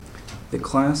The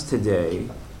class today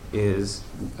is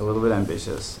a little bit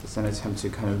ambitious. It's an attempt to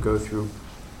kind of go through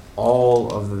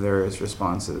all of the various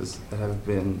responses that have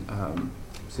been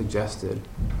suggested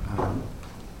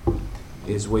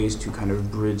is ways to kind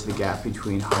of bridge the gap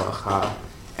between halakha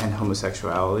and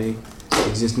homosexuality, the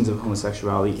existence of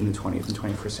homosexuality in the 20th and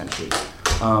 21st centuries.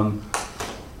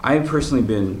 I've personally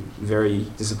been very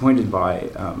disappointed by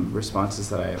responses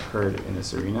that I have heard in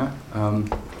this arena.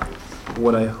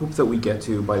 What I hope that we get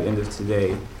to by the end of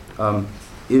today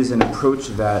is an approach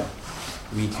that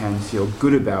we can feel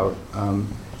good about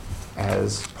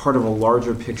as part of a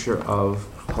larger picture of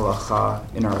halakha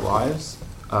in our lives,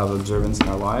 of observance in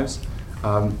our lives,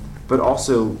 but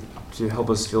also to help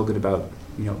us feel good about,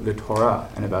 the Torah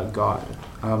and about God.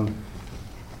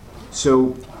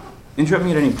 So interrupt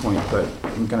me at any point, but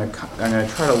I'm gonna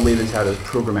try to lay this out as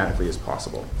programmatically as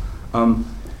possible.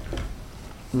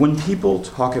 When people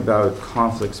talk about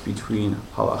conflicts between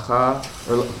halakha,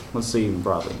 or let's say even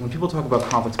broadly, when people talk about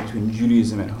conflicts between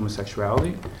Judaism and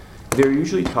homosexuality, they're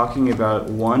usually talking about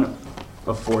one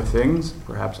of four things,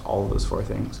 perhaps all of those four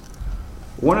things.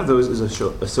 One of those is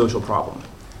a social problem.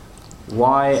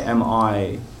 Why am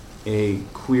I, a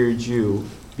queer Jew,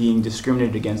 being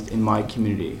discriminated against in my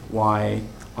community? Why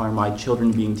are my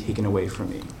children being taken away from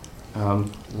me?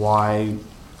 Why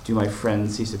do my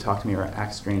friends cease to talk to me or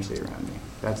act strangely around me?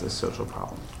 That's a social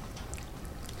problem.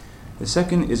 The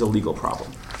second is a legal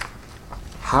problem.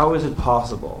 How is it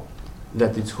possible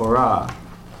that the Torah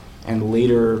and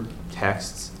later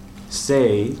texts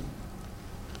say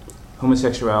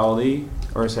homosexuality,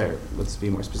 let's be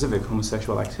more specific,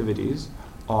 homosexual activities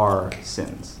are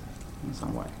sins in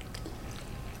some way?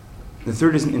 The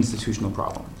third is an institutional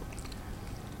problem.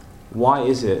 Why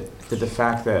is it that the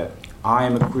fact that I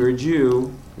am a queer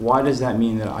Jew, why does that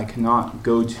mean that I cannot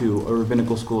go to a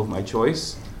rabbinical school of my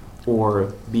choice,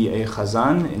 or be a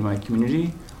chazan in my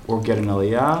community, or get an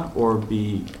aliyah, or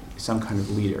be some kind of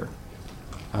leader?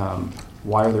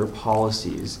 Why are there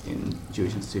policies in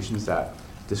Jewish institutions that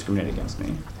discriminate against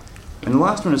me? And the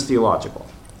last one is theological.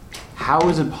 How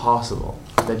is it possible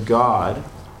that God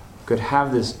could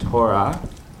have this Torah,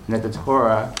 and that the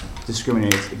Torah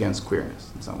discriminates against queerness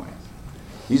in some ways?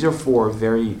 These are four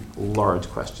very large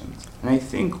questions. And I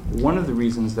think one of the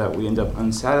reasons that we end up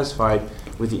unsatisfied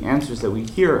with the answers that we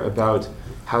hear about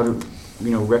how to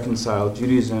reconcile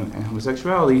Judaism and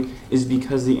homosexuality is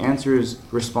because the answers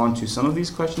respond to some of these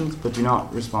questions but do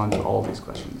not respond to all of these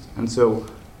questions. And so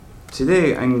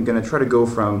today I'm going to try to go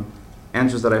from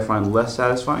answers that I find less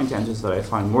satisfying to answers that I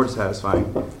find more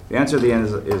satisfying. The answer at the end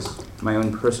is my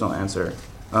own personal answer.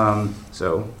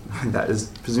 So that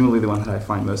is presumably the one that I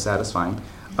find most satisfying.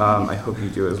 I hope you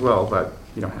do as well, but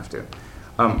you don't have to.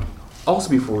 Also,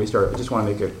 before we start, I just want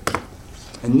to make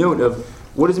a note of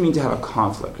what does it mean to have a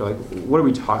conflict? Or what are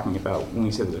we talking about when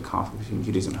we say there's a conflict between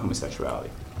Judaism and homosexuality?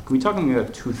 We're talking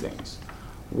about two things.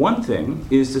 One thing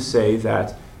is to say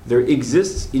that there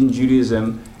exists in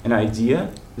Judaism an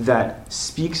idea that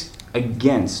speaks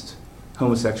against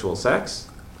homosexual sex,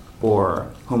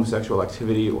 or homosexual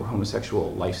activity, or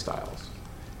homosexual lifestyles.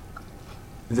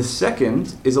 The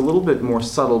second is a little bit more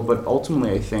subtle, but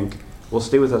ultimately I think will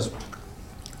stay with us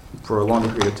for a longer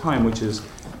period of time, which is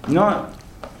not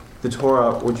the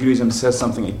Torah or Judaism says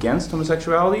something against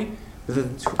homosexuality,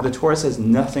 but the Torah says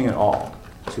nothing at all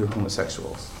to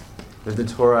homosexuals. That the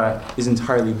Torah is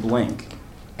entirely blank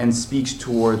and speaks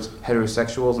towards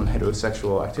heterosexuals and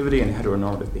heterosexual activity and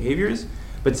heteronormative behaviors,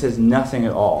 but says nothing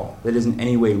at all that is in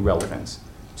any way relevant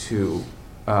to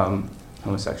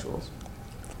homosexuals.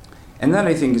 And that,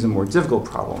 I think, is a more difficult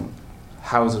problem.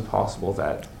 How is it possible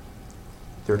that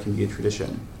there can be a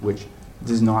tradition which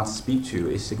does not speak to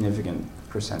a significant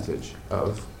percentage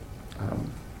of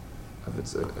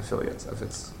its affiliates, of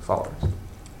its followers?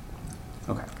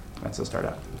 Okay, that's a start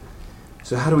out.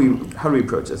 So how do we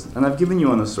approach this? And I've given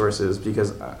you on the sources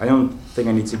because I don't think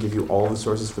I need to give you all the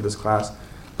sources for this class,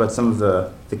 but some of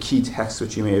the key texts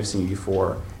which you may have seen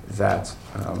before that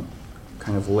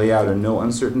kind of lay out in no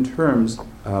uncertain terms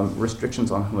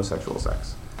restrictions on homosexual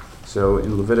sex. So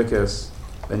in Leviticus,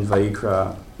 in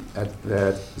Vayikra,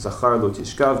 that Zachar lo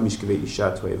tishkav mishkevei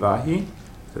isha toevahi,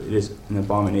 so it is an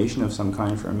abomination of some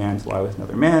kind for a man to lie with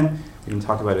another man. We can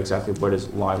talk about exactly what does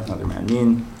lie with another man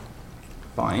mean.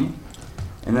 Fine.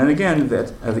 And then again,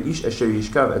 that Ish asher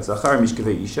yishkav et Zachar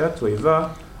mishkevei isha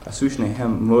toeva asu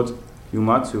shnehem mot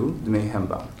yumatu dmehem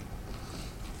ba.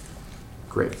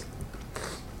 Great.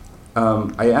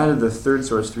 I added the third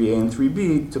source, 3a and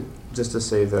 3b, just to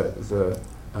say that the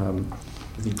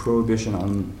prohibition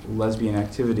on lesbian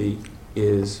activity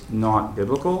is not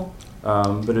biblical,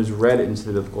 but is read into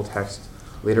the biblical text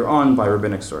later on by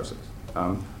rabbinic sources.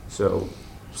 So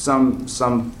some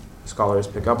scholars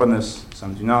pick up on this,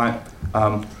 some do not.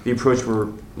 The approach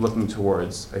we're looking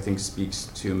towards, I think, speaks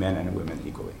to men and women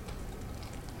equally.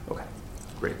 Okay,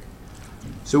 great.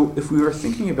 So if we were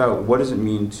thinking about what does it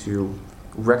mean to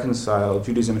reconcile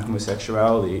Judaism and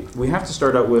homosexuality, we have to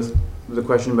start out with the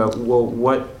question about, well,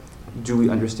 what do we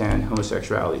understand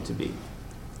homosexuality to be?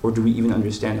 Or do we even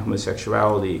understand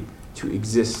homosexuality to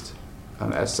exist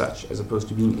as such, as opposed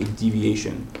to being a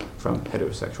deviation from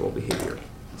heterosexual behavior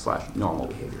 / normal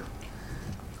behavior?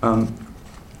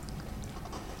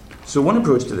 So one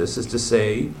approach to this is to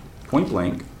say, point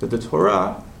blank, that the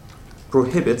Torah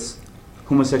prohibits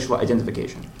homosexual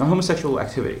identification, not homosexual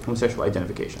activity, homosexual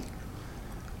identification.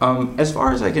 As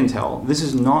far as I can tell, this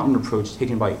is not an approach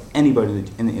taken by anybody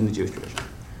in the Jewish tradition.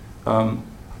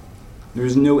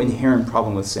 There's no inherent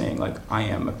problem with saying, like, I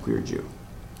am a queer Jew.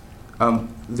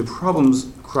 The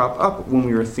problems crop up when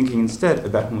we are thinking instead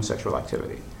about homosexual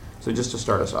activity. So just to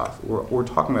start us off, we're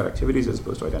talking about activities as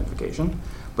opposed to identification,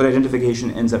 but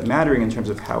identification ends up mattering in terms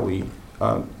of how we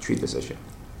treat this issue.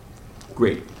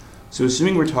 Great. So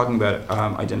assuming we're talking about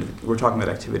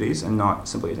activities and not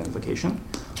simply identification,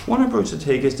 one approach to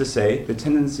take is to say that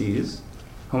tendencies,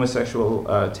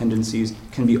 homosexual tendencies,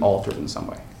 can be altered in some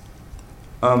way.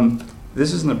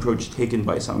 This is an approach taken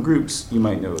by some groups. You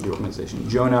might know the organization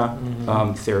Jonah,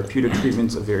 therapeutic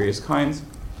treatments of various kinds.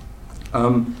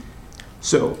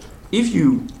 So if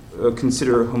you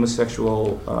consider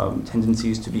homosexual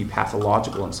tendencies to be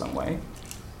pathological in some way,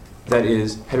 that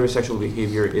is, heterosexual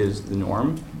behavior is the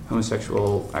norm,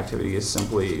 homosexual activity is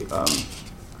simply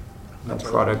a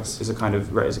product, is a kind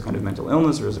of mental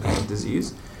illness or is a kind of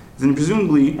disease, then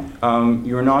presumably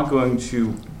you're not going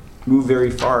to move very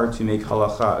far to make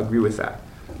halacha agree with that.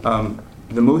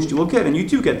 The most you will get, and you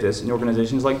do get this in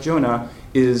organizations like Jonah,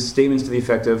 is statements to the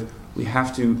effect of, we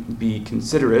have to be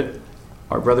considerate,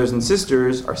 our brothers and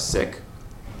sisters are sick,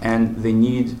 and they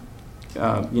need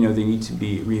to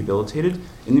be rehabilitated.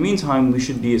 In the meantime, we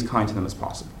should be as kind to them as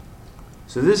possible.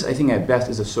 So this, I think, at best,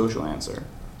 is a social answer.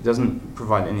 It doesn't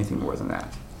provide anything more than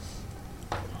that.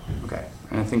 Okay,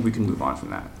 and I think we can move on from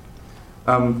that.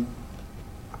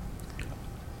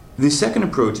 The second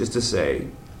approach is to say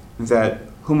that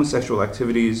homosexual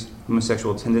activities,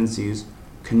 homosexual tendencies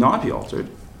cannot be altered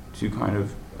to kind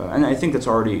of, and I think that's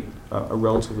already a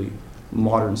relatively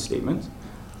modern statement,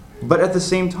 but at the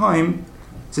same time,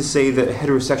 to say that a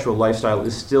heterosexual lifestyle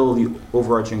is still the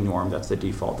overarching norm, that's the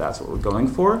default, that's what we're going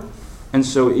for. And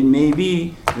so it may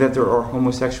be that there are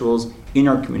homosexuals in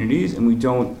our communities, and we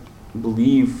don't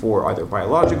believe for either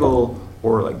biological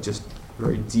or like just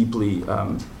very deeply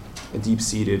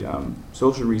deep-seated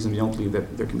social reasons, we don't believe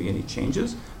that there can be any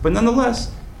changes. But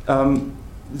nonetheless,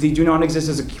 they do not exist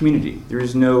as a community. There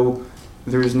is no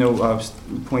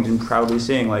point in proudly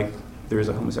saying, like, there is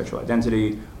a homosexual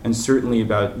identity, and certainly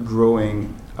about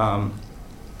growing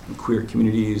queer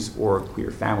communities or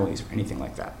queer families or anything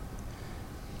like that.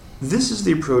 This is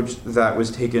the approach that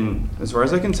was taken, as far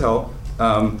as I can tell,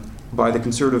 by the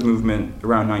conservative movement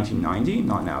around 1990,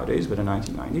 not nowadays, but in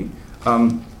 1990.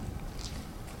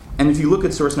 And if you look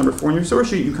at source number 4 in your source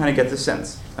sheet, you kind of get the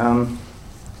sense.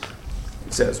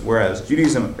 It says, whereas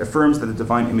Judaism affirms that the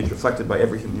divine image reflected by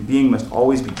every human being must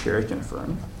always be cherished and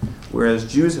affirmed,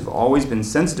 whereas Jews have always been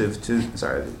sensitive to,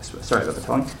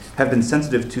 have been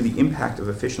sensitive to the impact of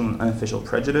official and unofficial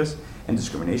prejudice and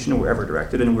discrimination wherever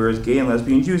directed, and whereas gay and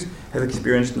lesbian Jews have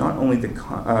experienced not only the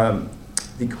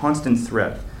constant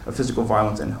threat of physical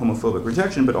violence and homophobic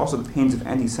rejection, but also the pains of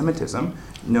anti-Semitism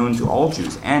known to all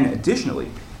Jews, and additionally,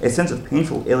 a sense of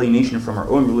painful alienation from our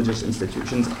own religious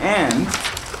institutions, and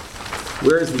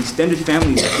whereas the extended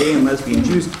families of gay and lesbian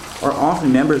Jews are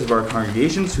often members of our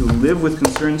congregations who live with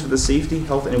concerns for the safety,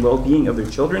 health, and well-being of their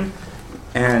children,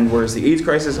 and whereas the AIDS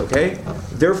crisis,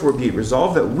 therefore be it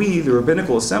resolved that we, the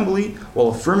Rabbinical Assembly, while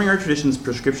affirming our tradition's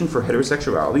prescription for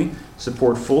heterosexuality,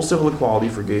 support full civil equality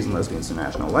for gays and lesbians in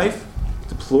national life,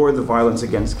 deplore the violence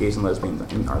against gays and lesbians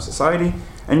in our society,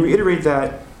 and reiterate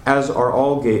that, as are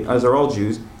all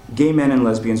Jews, gay men and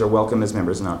lesbians are welcome as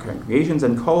members in our congregations,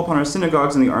 and call upon our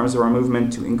synagogues and the arms of our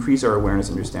movement to increase our awareness,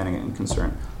 understanding, and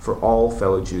concern for all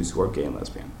fellow Jews who are gay and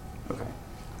lesbian. Okay.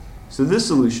 So this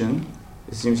solution,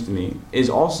 it seems to me, is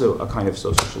also a kind of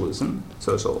social solution.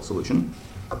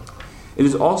 It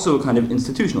is also a kind of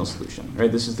institutional solution, right?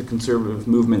 This is the conservative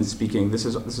movement speaking. This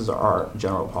is our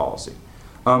general policy.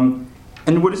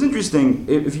 And what is interesting,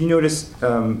 if you notice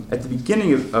at the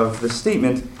beginning of the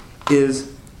statement,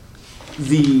 is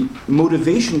the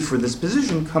motivation for this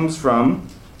position comes from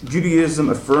Judaism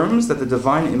affirms that the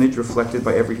divine image reflected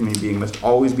by every human being must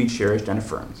always be cherished and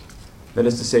affirmed. That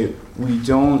is to say, we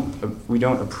don't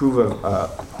approve of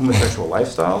homosexual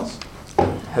lifestyles.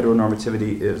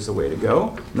 Heteronormativity is the way to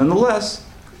go. Nonetheless,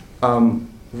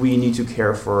 we need to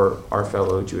care for our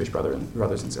fellow Jewish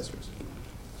brothers and sisters.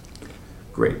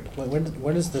 Great.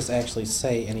 Where does this actually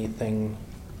say anything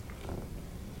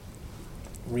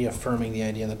reaffirming the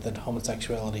idea that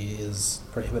homosexuality is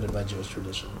prohibited by Jewish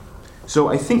tradition? So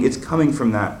I think it's coming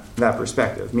from that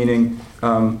perspective, meaning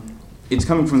it's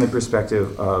coming from the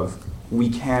perspective of we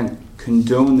can't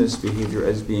condone this behavior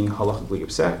as being halachically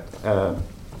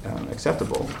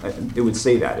acceptable. It would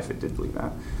say that if it did believe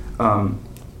that.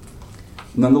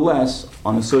 Nonetheless,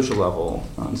 on a social level,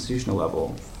 on an institutional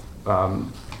level,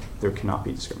 there cannot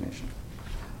be discrimination.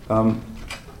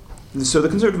 So the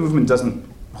conservative movement doesn't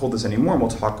hold this anymore, and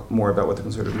we'll talk more about what the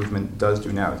conservative movement does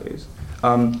do nowadays.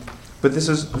 But this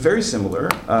is very similar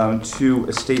to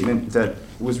a statement that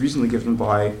was recently given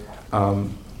by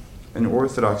an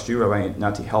Orthodox Jew, Rabbi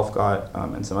Nati Helfgott,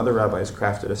 and some other rabbis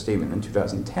crafted a statement in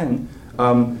 2010,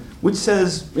 which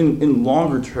says, in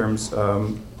longer terms,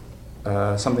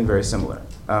 something very similar.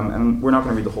 And we're not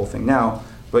going to read the whole thing now,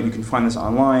 but you can find this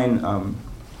online,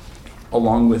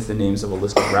 along with the names of a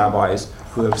list of rabbis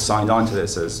who have signed on to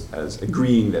this as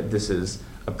agreeing that this is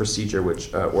a procedure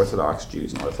which Orthodox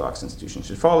Jews and Orthodox institutions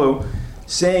should follow,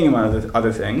 saying, among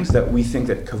other things, that we think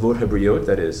that kavod habriot,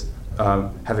 that is,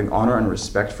 having honor and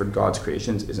respect for God's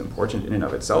creations, is important in and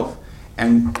of itself.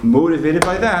 And motivated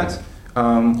by that,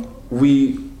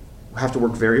 we have to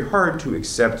work very hard to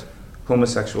accept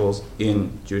homosexuals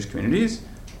in Jewish communities,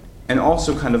 and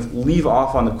also kind of leave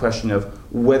off on the question of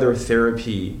whether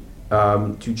therapy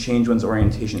to change one's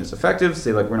orientation is effective.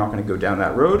 Say, like, we're not going to go down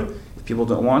that road. If people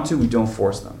don't want to, we don't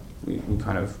force them. We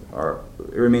kind of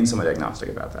remain somewhat agnostic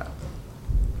about that.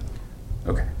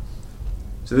 Okay.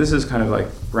 So this is kind of like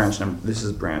this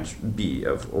is branch B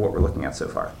of what we're looking at so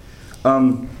far.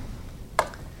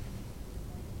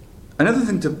 Another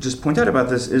thing to just point out about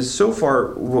this is, so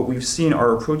far what we've seen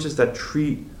are approaches that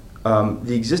treat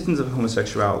the existence of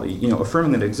homosexuality,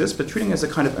 affirming that it exists, but treating it as a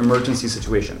kind of emergency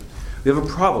situation. We have a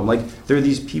problem. Like, there are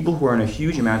these people who are in a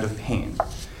huge amount of pain.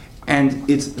 And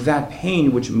it's that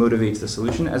pain which motivates the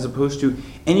solution, as opposed to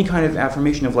any kind of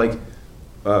affirmation of, like,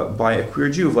 by a queer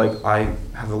Jew, of like, I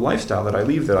have a lifestyle that I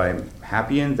lead that I'm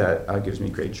happy in, that gives me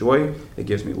great joy, it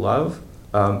gives me love.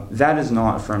 That is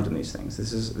not affirmed in these things.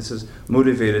 This is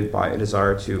motivated by a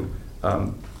desire to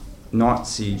not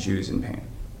see Jews in pain.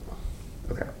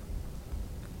 Okay.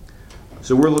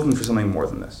 So we're looking for something more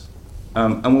than this.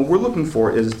 And what we're looking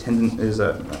for is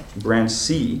branch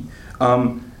C.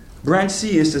 Branch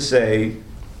C is to say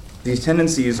these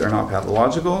tendencies are not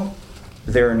pathological.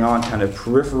 They're not kind of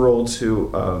peripheral to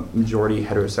a majority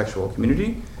heterosexual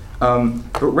community,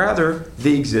 but rather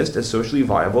they exist as socially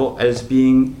viable, as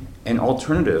being an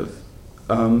alternative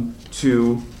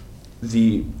to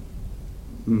the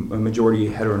majority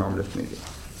heteronormative community.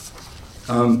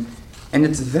 And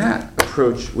it's that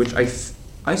approach which I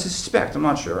suspect, I'm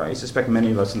not sure, I suspect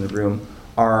many of us in the room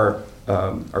are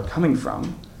coming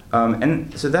from.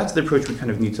 And so that's the approach we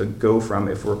kind of need to go from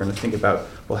if we're going to think about,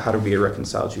 well, how do we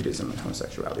reconcile Judaism and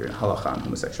homosexuality, or halakha and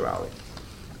homosexuality?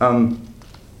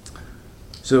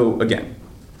 So again,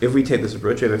 if we take this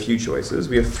approach, we have a few choices.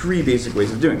 We have three basic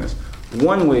ways of doing this.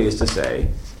 One way is to say,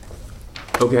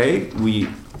 okay, we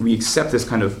accept this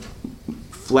kind of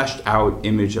fleshed out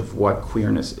image of what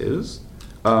queerness is.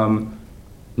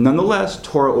 Nonetheless,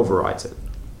 Torah overrides it.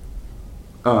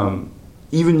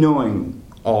 Even knowing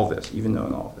all this.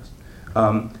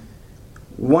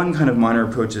 One kind of minor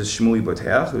approach is Shmuley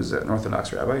Boteach, who's an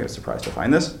Orthodox rabbi. I was surprised to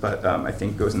find this, but I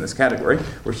think goes in this category,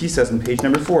 where he says in page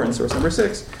number 4 in source number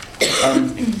 6,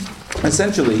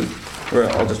 essentially, or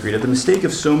I'll just read it, the mistake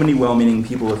of so many well-meaning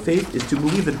people of faith is to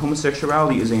believe that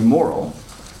homosexuality is a moral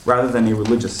rather than a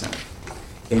religious sin.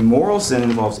 A moral sin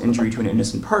involves injury to an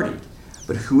innocent party,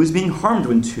 but who is being harmed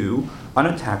when two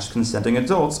unattached consenting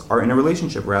adults are in a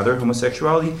relationship? Rather,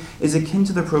 homosexuality is akin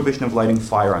to the prohibition of lighting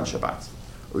fire on Shabbat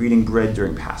or eating bread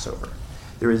during Passover.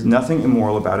 There is nothing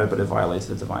immoral about it, but it violates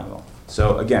the divine law.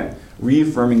 So again,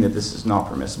 reaffirming that this is not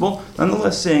permissible,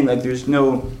 nonetheless saying that there's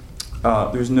no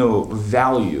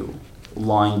value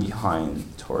lying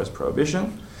behind Torah's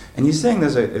prohibition. And he's saying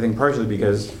this, I think, partially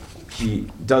because he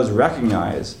does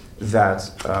recognize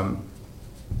that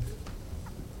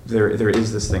there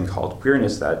is this thing called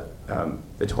queerness that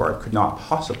the Torah could not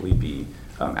possibly be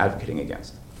advocating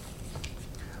against.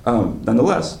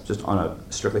 Nonetheless, just on a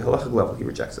strictly halachic level, he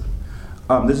rejects it.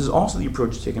 This is also the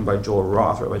approach taken by Joel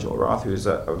Roth, Rabbi Joel Roth, who is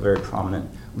a very prominent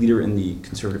leader in the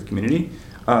conservative community,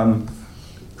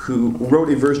 who wrote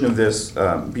a version of this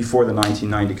before the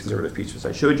 1990 conservative piece, which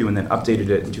I showed you, and then updated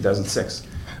it in 2006.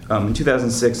 In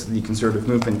 2006, the conservative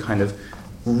movement kind of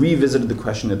revisited the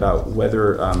question about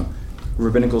whether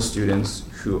rabbinical students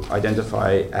who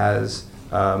identify as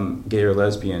gay or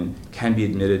lesbian can be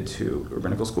admitted to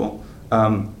rabbinical school.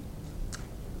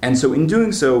 And so in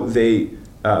doing so, they,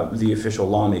 the official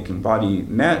lawmaking body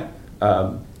met,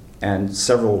 and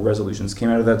several resolutions came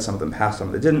out of that. Some of them passed, some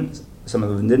of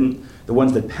them didn't. The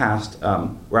ones that passed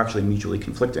were actually mutually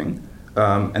conflicting,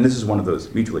 and this is one of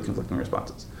those mutually conflicting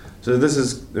responses. So this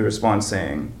is the response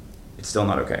saying, it's still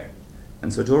not okay.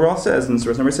 And so Joel Roth says in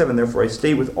source number 7, therefore I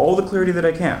state with all the clarity that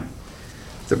I can,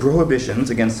 the prohibitions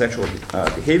against sexual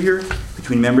behavior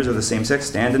between members of the same sex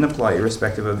stand and apply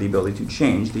irrespective of the ability to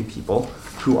change the people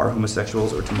who are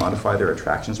homosexuals or to modify their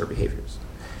attractions or behaviors.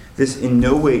 This in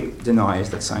no way denies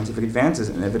that scientific advances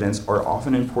and evidence are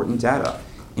often important data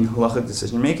in halachic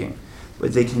decision making,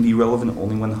 but they can be relevant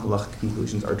only when the halachic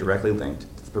conclusions are directly linked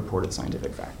to the purported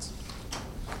scientific facts.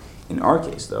 In our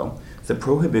case, though, the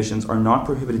prohibitions are not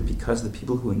prohibited because the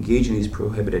people who engage in these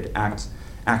prohibited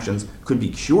actions could be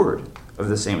cured of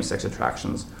the same-sex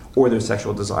attractions or their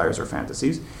sexual desires or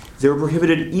fantasies. They're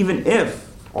prohibited even if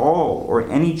all or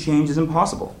any change is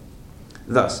impossible.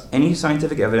 Thus, any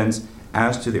scientific evidence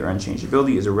as to their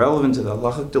unchangeability is irrelevant to the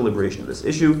halachic deliberation of this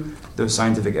issue, though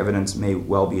scientific evidence may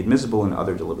well be admissible in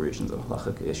other deliberations of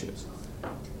halachic issues.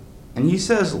 And he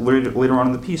says later on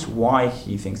in the piece why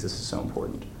he thinks this is so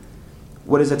important.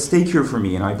 What is at stake here for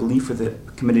me, and I believe for the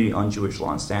Committee on Jewish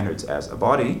Law and Standards as a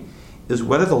body, is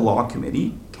whether the law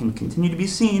committee can continue to be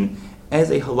seen as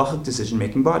a halachic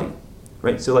decision-making body,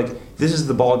 right? So like, this is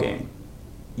the ball game.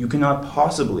 You cannot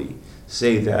possibly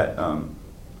say that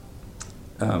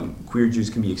queer Jews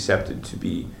can be accepted to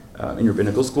be in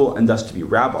rabbinical school and thus to be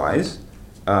rabbis,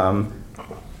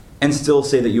 and still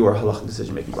say that you are a halachic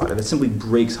decision-making body. That simply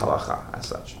breaks halacha as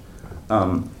such.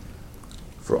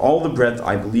 For all the breadth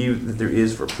I believe that there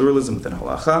is for pluralism within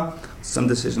halacha, some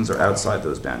decisions are outside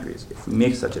those boundaries. If we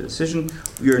make such a decision,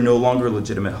 we are no longer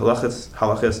legitimate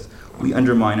halachists. We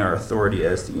undermine our authority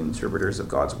as the interpreters of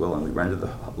God's will, and we render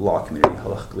the law community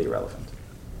halachically irrelevant.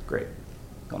 Great.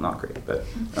 Well, not great, but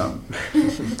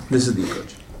this is the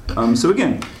approach. So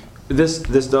again, this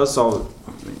does solve,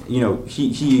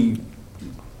 he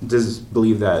does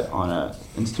believe that on an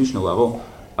institutional level,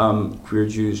 queer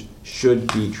Jews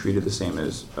should be treated the same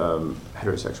as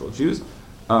heterosexual Jews.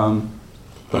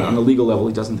 But on the legal level,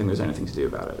 he doesn't think there's anything to do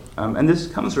about it. And this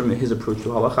comes from his approach to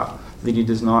halacha, that he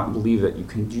does not believe that you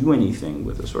can do anything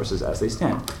with the sources as they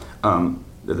stand.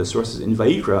 That the sources in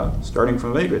Vayikra, starting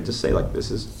from Vayikra, to say, like, this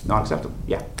is not acceptable.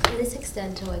 Yeah? Does this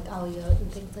extend to, like, aliyot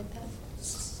and things like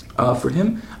that? For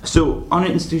him? So, on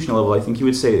an institutional level, I think he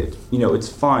would say that, it's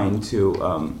fine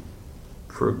to,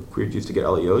 for queer Jews to get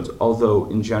aliyot, although,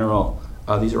 in general,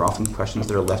 these are often questions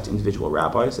that are left to individual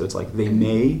rabbis, so it's like they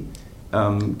may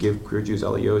give queer Jews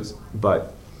aliyot,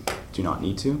 but do not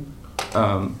need to.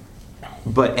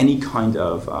 But any kind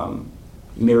of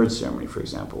marriage ceremony, for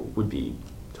example, would be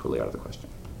totally out of the question.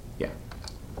 Yeah.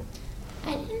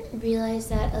 I didn't realize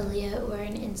that aliyot were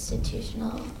an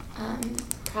institutional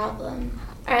problem.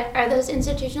 Are those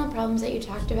institutional problems that you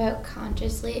talked about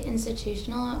consciously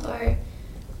institutional, or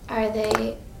are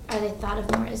they thought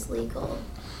of more as legal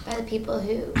by the people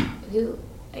who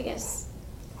I guess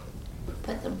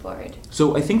put them forward?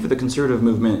 So I think for the conservative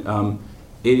movement,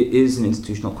 it is an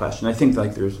institutional question. I think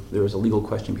like there's a legal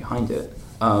question behind it.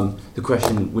 The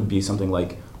question would be something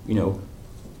like,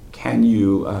 can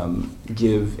you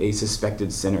give a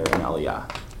suspected sinner an aliyah?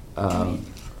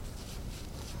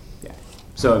 Yeah.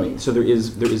 So so there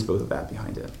is both of that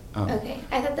behind it. Okay,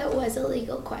 I thought that was a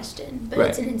legal question, but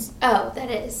right. It's that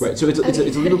is right. So it's okay.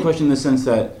 it's a legal question in the sense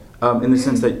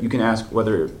that you can ask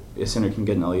whether a sinner can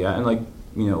get an aliyah, and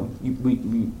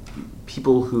we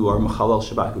people who are machalal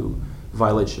Shabbat, who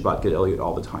violate Shabbat, get aliyot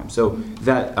all the time. So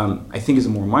that I think is a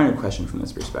more minor question from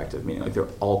this perspective, meaning like there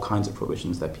are all kinds of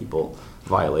prohibitions that people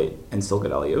violate and still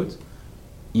get aliyot.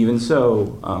 Even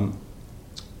so,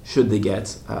 should they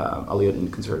get aliyot in a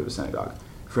conservative synagogue?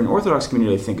 For an Orthodox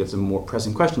community, I think it's a more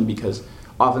pressing question because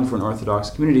often for an Orthodox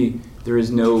community, there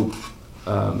is no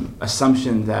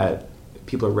assumption that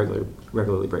people are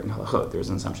regularly breaking halachot. There's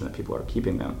an assumption that people are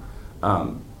keeping them.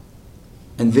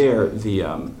 And there, the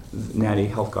Natty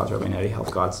Helfgott's, Rabbi Natty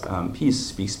Helfgott's piece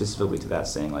speaks specifically to that,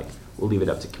 saying like, we'll leave it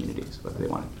up to communities whether they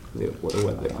want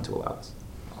to allow this.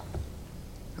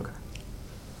 Okay.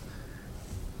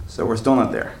 So we're still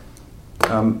not there.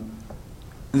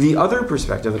 The other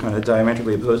perspective, that kind of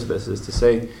diametrically opposed to this, is to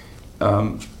say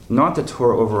not that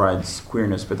Torah overrides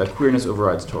queerness, but that queerness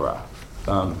overrides Torah.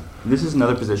 This is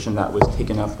another position that was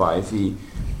taken up by the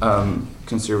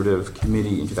Conservative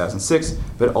Committee in 2006,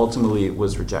 but ultimately it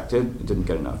was rejected. It didn't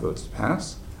get enough votes to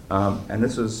pass. And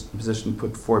this was a position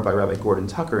put forward by Rabbi Gordon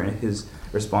Tucker in his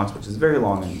response, which is very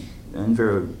long and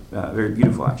very, very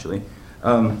beautiful, actually.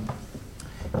 And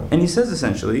he says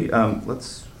essentially,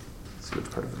 let's see which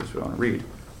part of this we want to read.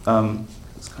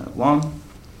 It's kind of long.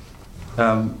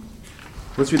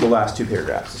 Let's read the last two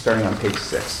paragraphs, starting on page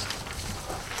 6.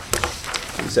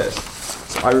 He says,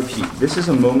 so I repeat, this is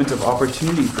a moment of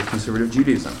opportunity for conservative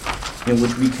Judaism, in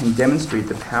which we can demonstrate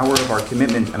the power of our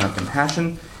commitment and our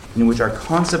compassion, in which our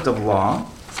concept of law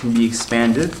can be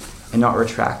expanded and not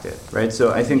retracted, right?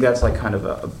 So I think that's like kind of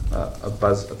a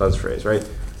buzz phrase, right?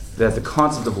 That the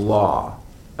concept of law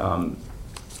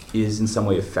is in some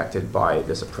way affected by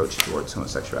this approach towards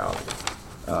homosexuality,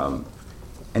 and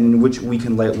in which we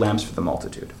can light lamps for the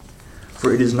multitude.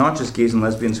 For it is not just gays and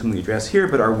lesbians whom we address here,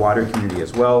 but our wider community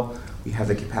as well. We have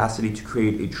the capacity to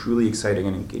create a truly exciting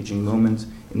and engaging moment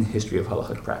in the history of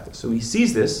halachic practice. So he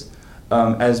sees this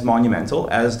as monumental,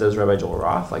 as does Rabbi Joel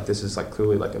Roth. Like, this is like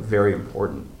clearly like a very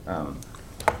important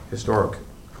historic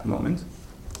moment.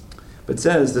 But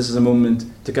says this is a moment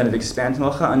to kind of expand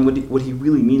halacha, and what he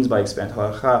really means by expand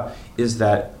halacha is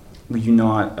that we do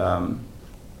not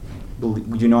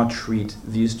treat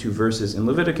these two verses in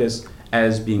Leviticus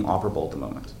as being operable at the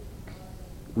moment.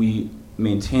 We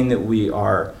maintain that we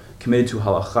are committed to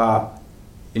halacha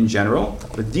in general,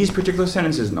 but these particular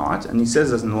sentences not. And he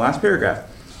says this in the last paragraph.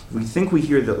 We think we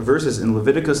hear the verses in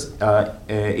Leviticus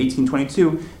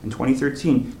 18:22 and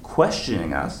 20:13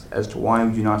 questioning us as to why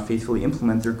we do not faithfully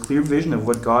implement their clear vision of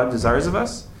what God desires of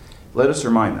us. Let us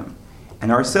remind them,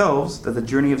 and ourselves, that the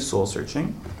journey of soul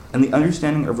searching and the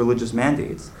understanding of religious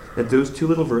mandates that those two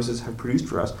little verses have produced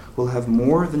for us will have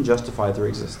more than justified their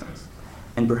existence,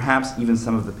 and perhaps even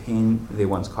some of the pain they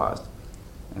once caused.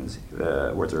 And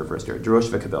the words are reversed here. Drosh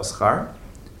v'kabel schar,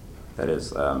 that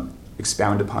is,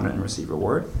 expound upon it and receive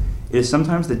reward. It is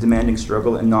sometimes the demanding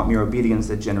struggle and not mere obedience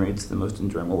that generates the most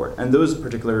enduring reward. And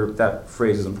that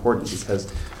phrase is important because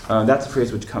that's a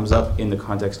phrase which comes up in the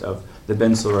context of the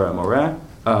Ben Sora Moreh,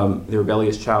 the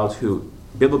rebellious child who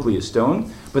biblically is stoned,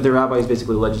 but the rabbi is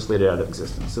basically legislated out of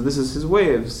existence. So this is his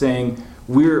way of saying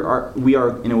we are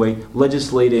in a way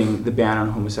legislating the ban on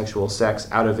homosexual sex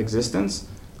out of existence.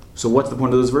 So what's the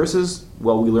point of those verses?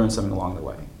 Well, we learn something along the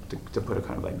way, to put it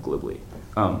kind of like glibly.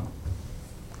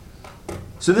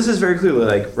 So this is very clearly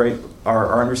like, right,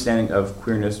 our understanding of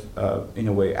queerness in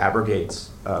a way abrogates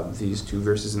these two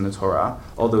verses in the Torah,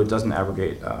 although it doesn't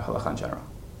abrogate halacha in general.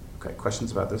 Okay,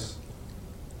 questions about this?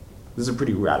 This is a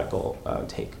pretty radical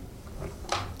take.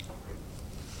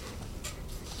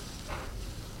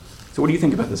 So what do you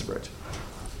think about this bridge?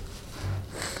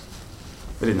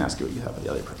 I didn't ask you what you thought about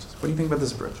the other approaches. What do you think about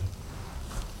this bridge?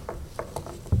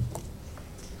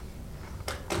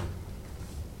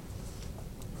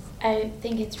 I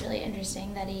think it's really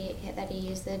interesting that he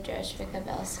used the Drosh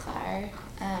v'kabel schar.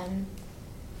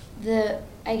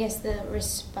 I guess the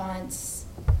response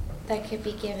that could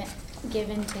be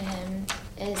given to him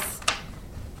is,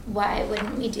 why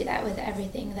wouldn't we do that with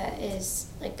everything that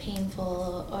is like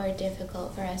painful or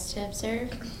difficult for us to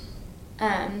observe?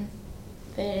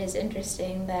 But it is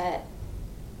interesting that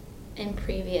in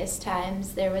previous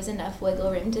times there was enough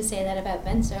wiggle room to say that about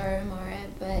Ben Sora Moreh.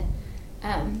 But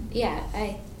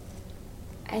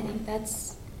I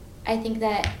think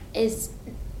that is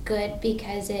good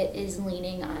because it is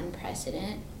leaning on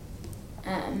precedent,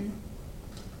 and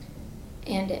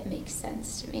it makes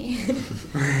sense to me.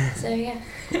 So yeah.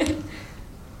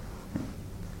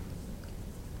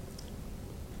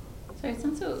 So it's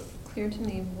not so clear to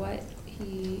me what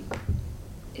he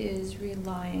is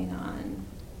relying on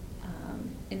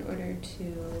in order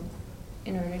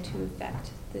to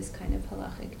affect this kind of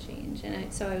halachic change.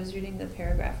 And so I was reading the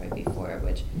paragraph right before,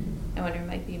 which I wonder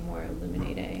might be more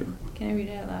illuminating. Can I read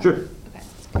it out loud? Sure. Okay.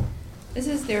 This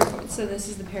is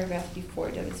the paragraph before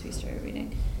we started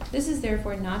reading. This is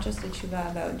therefore not just a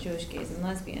tshuva about Jewish gays and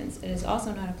lesbians. It is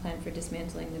also not a plan for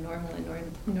dismantling the normal and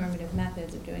normative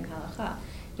methods of doing halacha.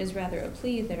 It is rather a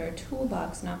plea that our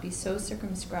toolbox not be so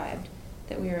circumscribed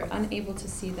that we are unable to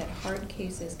see that hard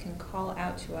cases can call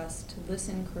out to us to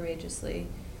listen courageously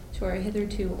to our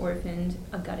hitherto orphaned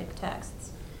agadic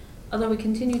texts. Although we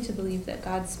continue to believe that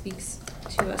God speaks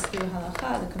to us through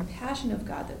halacha, the compassion of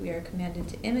God that we are commanded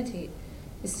to imitate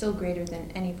is still greater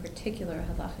than any particular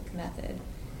halachic method.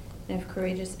 And if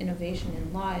courageous innovation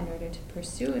in law in order to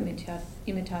pursue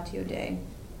imitatio Dei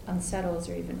unsettles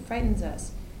or even frightens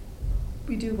us,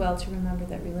 we do well to remember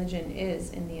that religion is,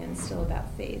 in the end, still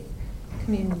about faith,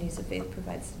 communities of faith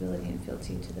provide stability and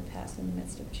fealty to the past in the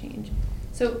midst of change.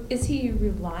 So is he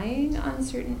relying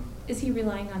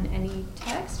on any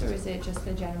text, or is it just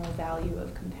the general value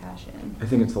of compassion? I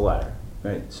think it's the latter,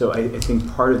 right? So I think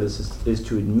part of this is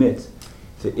to admit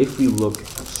that if we look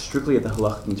strictly at the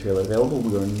halachic material available,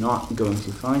 we are not going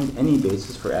to find any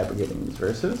basis for abrogating these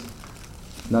verses.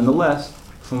 Nonetheless,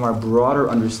 from our broader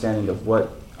understanding of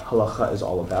what halacha is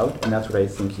all about, and that's what I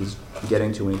think he's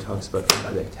getting to when he talks about the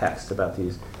Rabbinic text, about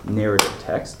these narrative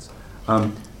texts,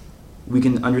 we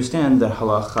can understand that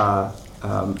halacha,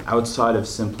 outside of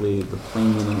simply the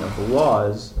plain meaning of the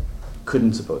laws,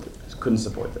 couldn't support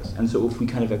this. And so if we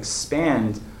kind of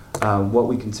expand what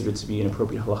we consider to be an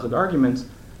appropriate halachic argument,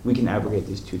 we can abrogate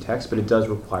these two texts, but it does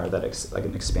require that like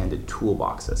an expanded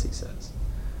toolbox, as he says.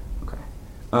 Okay.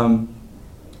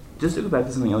 Just to go back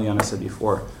to something Eliana said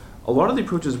before, a lot of the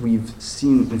approaches we've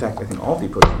seen, in fact, I think all of the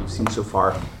approaches we've seen so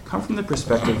far, come from the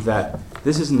perspective that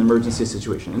this is an emergency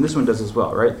situation, and this one does as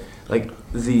well, right? Like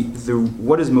the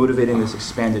what is motivating this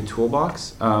expanded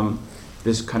toolbox,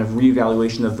 this kind of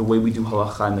reevaluation of the way we do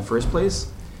halacha in the first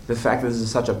place, the fact that this is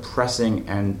such a pressing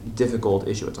and difficult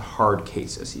issue. It's a hard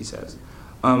case, as he says.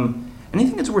 And I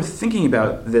think it's worth thinking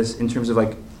about this in terms of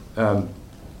like,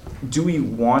 do we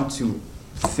want to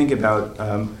think about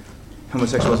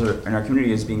homosexuals in our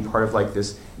community as being part of like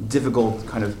this difficult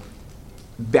kind of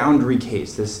boundary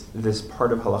case, this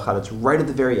part of halacha that's right at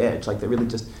the very edge, like that really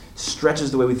just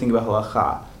stretches the way we think about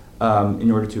halacha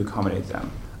in order to accommodate them?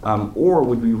 Or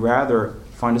would we rather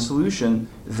find a solution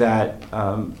that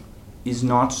is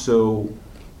not so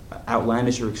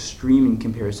outlandish or extreme in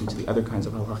comparison to the other kinds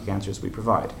of halachic answers we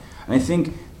provide? And I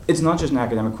think it's not just an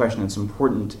academic question, it's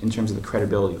important in terms of the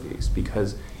credibility of these,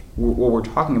 because what we're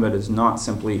talking about is not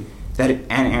simply that an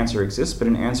answer exists, but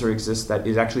an answer exists that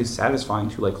is actually satisfying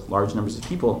to like large numbers of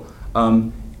people,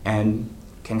 and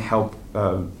can help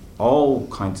all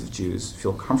kinds of Jews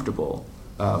feel comfortable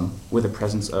with the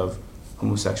presence of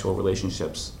homosexual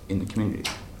relationships in the community.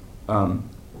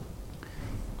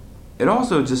 It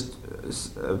also, just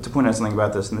to point out something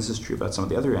about this, and this is true about some of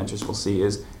the other answers we'll see,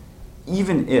 is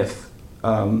even if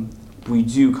we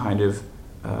do kind of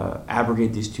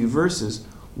abrogate these two verses,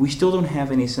 we still don't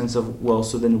have any sense of, well,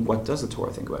 so then what does the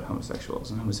Torah think about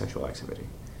homosexuals and homosexual activity?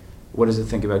 What does it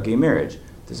think about gay marriage?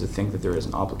 Does it think that there is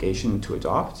an obligation to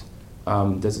adopt?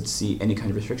 Does it see any kind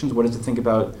of restrictions? What does it think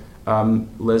about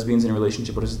lesbians in a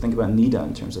relationship? What does it think about nida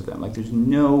in terms of them? Like there's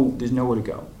nowhere to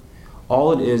go.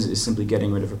 All it is simply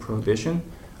getting rid of a prohibition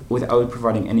without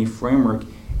providing any framework.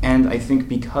 And I think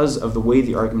because of the way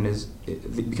the argument is,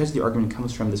 because the argument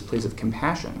comes from this place of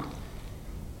compassion,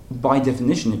 by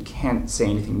definition, it can't say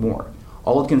anything more.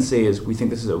 All it can say is, we think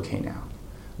this is okay now.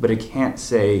 But it can't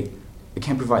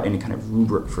provide any kind of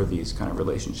rubric for these kind of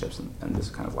relationships and this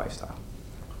kind of lifestyle.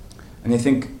 And I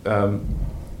think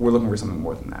we're looking for something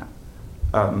more than that.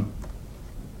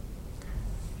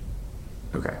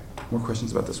 Okay, more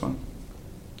questions about this one?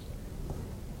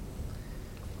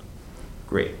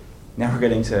 Great. Now we're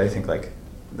getting to, I think, like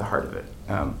the heart of it.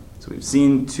 So we've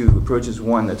seen two approaches.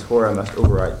 One, that Torah must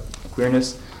override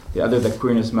queerness. The other, that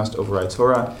queerness must override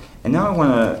Torah. And now I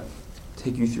want to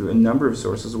take you through a number of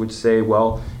sources which say,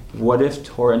 well, what if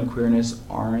Torah and queerness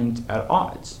aren't at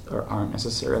odds, or aren't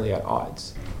necessarily at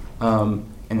odds, and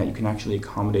that you can actually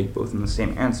accommodate both in the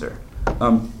same answer?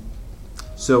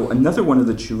 So another one of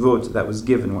the tshuvot that was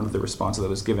given, one of the responses that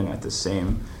was given at the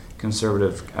same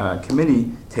conservative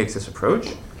committee, takes this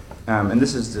approach. And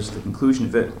this is just the conclusion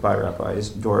of it by Rabbis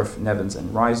Dorff, Nevins, and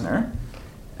Reisner.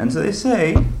 And so they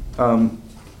say,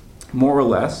 more or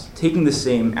less, taking the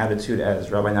same attitude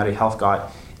as Rabbi Nari Halfgott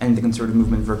and the conservative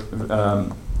movement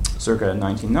circa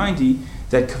 1990,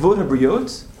 that kavod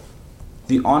habriyot,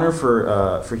 the honor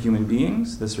for human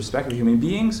beings, this respect for human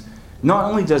beings, not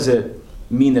only does it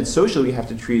mean that socially we have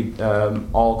to treat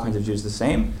all kinds of Jews the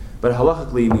same, but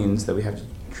halachically means that we have to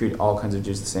treat all kinds of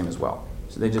Jews the same as well.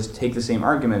 So they just take the same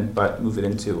argument but move it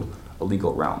into a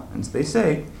legal realm. And so they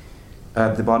say,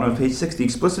 at the bottom of page 6, the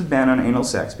explicit ban on anal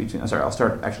sex between... I'll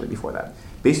start actually before that.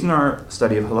 Based on our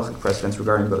study of halachic precedents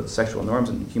regarding both sexual norms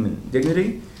and human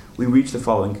dignity, we reach the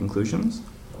following conclusions.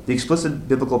 The explicit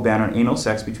biblical ban on anal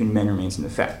sex between men remains in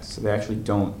effect, so they actually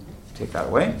don't take that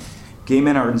away. Gay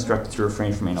men are instructed to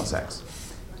refrain from anal sex.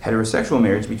 Heterosexual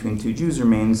marriage between two Jews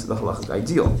remains the halachic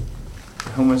ideal.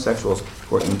 Homosexuals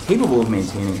who are incapable of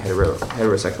maintaining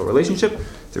heterosexual relationship,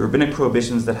 the rabbinic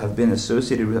prohibitions that have been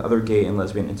associated with other gay and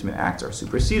lesbian intimate acts are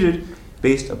superseded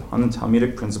based upon the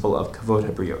Talmudic principle of kavod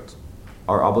habriyot,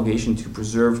 our obligation to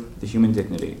preserve the human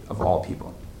dignity of all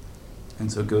people.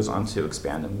 And so it goes on to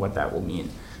expand on what that will mean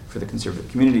for the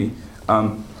conservative community.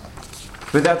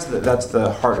 But that's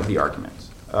the heart of the argument.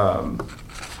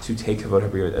 To take Kavod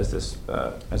Habriot as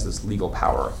this legal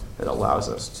power that allows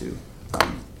us to,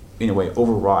 in a way,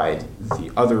 override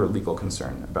the other legal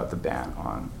concern about the ban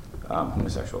on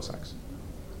homosexual sex.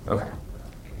 Okay.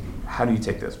 How do you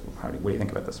take this? What do you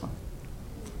think about this one?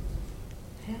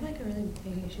 I have like a really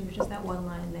big issue with just that one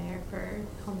line there for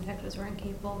homosexuals who are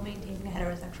incapable of maintaining a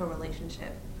heterosexual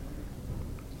relationship.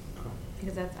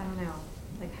 Because that's, I don't know,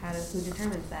 like who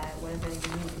determines that? What does that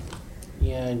even mean?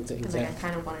 Yeah, Because like I exactly.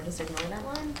 kind of wanted to just ignore that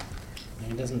line.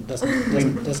 It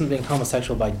doesn't being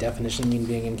homosexual by definition mean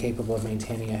being incapable of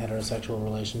maintaining a heterosexual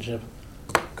relationship?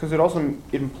 Because it also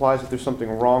implies that there's something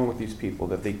wrong with these people,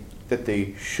 that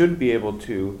they should be able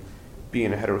to be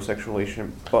in a heterosexual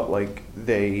relationship, but like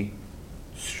they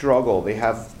struggle, they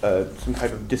have some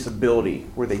type of disability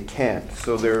where they can't,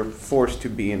 so they're forced to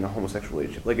be in a homosexual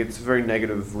relationship. Like it's a very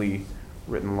negatively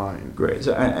written line. Great.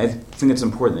 So I think it's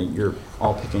important that you're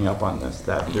all picking up on this,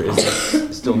 that there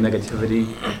is still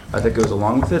negativity that goes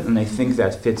along with it, and I think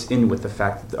that fits in with the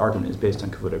fact that the argument is based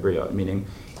on Kavod Habriot, meaning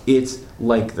it's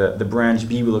like the branch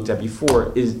B we looked at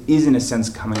before is in a sense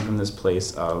coming from this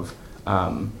place of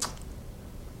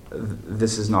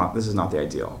this is not the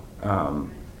ideal.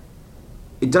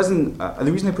 It doesn't.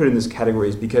 The reason I put it in this category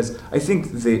is because I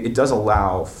think it does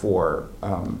allow for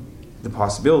the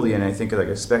possibility, and I think it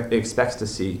expects to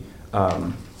see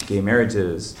gay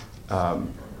marriages,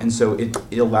 and so it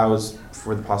allows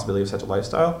for the possibility of such a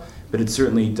lifestyle. But it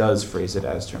certainly does phrase it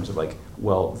as terms of like,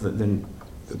 well, then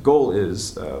the goal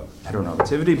is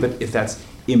heteronormativity. But if that's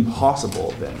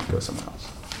impossible, then go somewhere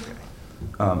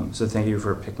else. So thank you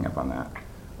for picking up on that.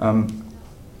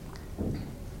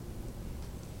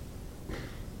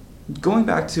 Going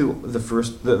back to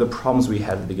the problems we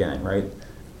had at the beginning, right?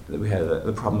 We had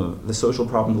the problem of the social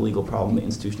problem, the legal problem, the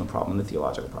institutional problem, and the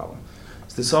theological problem.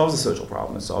 So this solves the social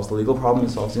problem, it solves the legal problem, it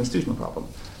solves the institutional problem.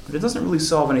 But it doesn't really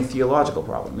solve any theological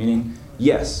problem, meaning,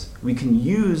 yes, we can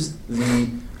use the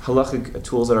halachic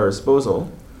tools at our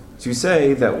disposal to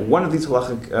say that one of these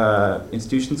halachic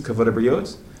institutions, Kavod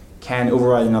Habriot, can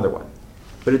override another one.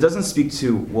 But it doesn't speak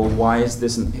to, well, why is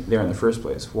this there in the first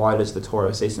place? Why does the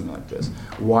Torah say something like this?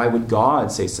 Why would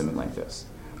God say something like this?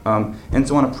 And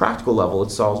so on a practical level, it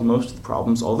solves most of the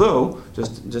problems, although,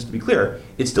 just to be clear,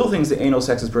 it still thinks that anal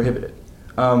sex is prohibited,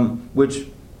 which,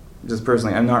 just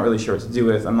personally, I'm not really sure what to do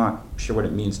with. I'm not sure what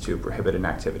it means to prohibit an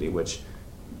activity, which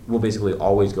will basically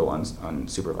always go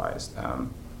unsupervised.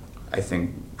 I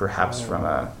think perhaps from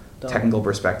a technical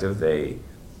perspective, they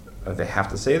have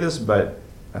to say this, but...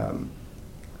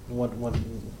 What?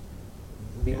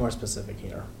 Be more specific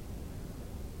here.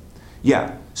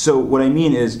 Yeah, so what I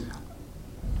mean is,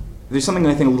 there's something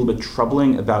I think a little bit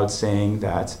troubling about saying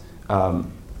that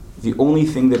the only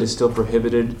thing that is still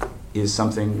prohibited is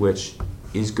something which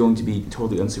is going to be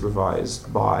totally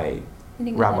unsupervised by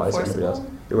rabbis or anybody else.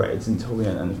 You're right, it's totally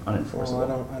unenforceable.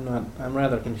 Well, I'm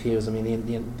rather confused. I mean,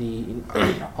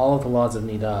 the all of the laws of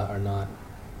Nida are not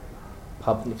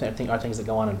public. I think are things that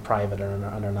go on in private and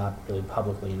are not really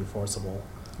publicly enforceable.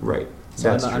 Right,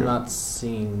 So that's true. I'm not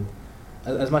seeing,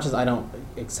 as much as I don't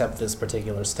accept this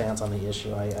particular stance on the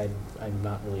issue, I'm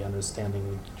not really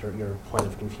understanding your point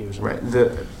of confusion. Right.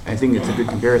 I think it's a good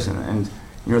comparison, and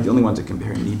you're not the only one to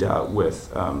compare Nida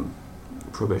with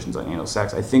prohibitions on anal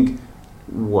sex. I think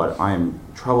what I'm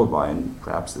troubled by, and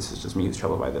perhaps this is just me who's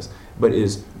troubled by this, but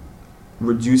is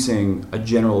reducing a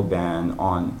general ban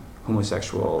on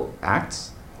homosexual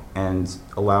acts and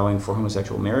allowing for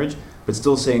homosexual marriage, but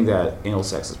still saying that anal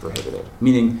sex is prohibited.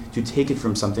 Meaning to take it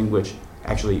from something which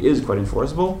actually is quite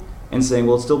enforceable and saying,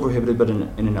 well, it's still prohibited, but in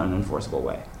an unenforceable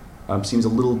way. Seems a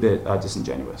little bit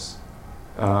disingenuous.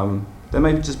 That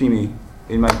might just be me.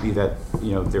 It might be that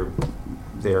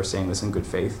they are saying this in good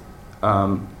faith.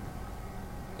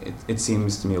 It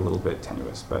seems to me a little bit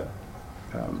tenuous, but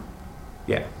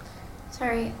yeah.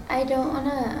 Sorry, I don't want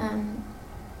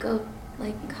to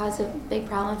cause a big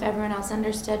problem if everyone else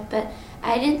understood, but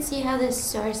I didn't see how this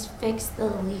source fixed the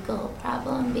legal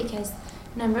problem, because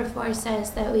number 4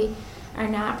 says that we are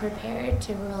not prepared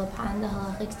to rule upon the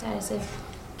halachic status of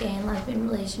gay and lesbian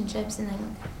relationships, and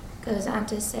then goes on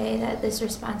to say that this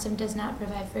responsum does not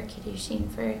provide for kiddushin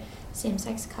for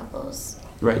same-sex couples.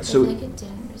 Right. I So feel like it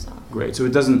didn't resolve. great. So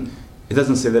it doesn't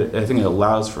say that. I think it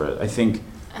allows for it. I think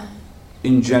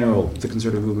in general, the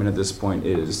conservative movement at this point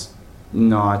has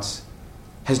not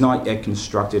yet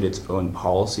constructed its own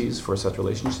policies for such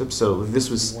relationships. So this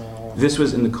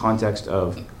was in the context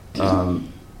of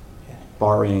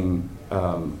barring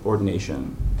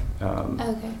ordination.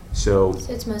 Okay. So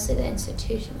So it's mostly the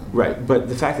institutional. right, but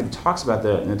the fact that it talks about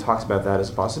that and it talks about that as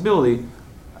a possibility,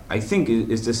 I think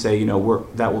is to say,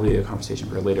 that will be a conversation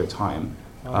for a later time.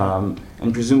 Okay.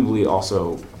 And presumably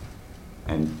also,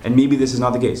 and maybe this is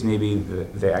not the case, maybe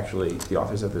the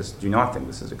authors of this do not think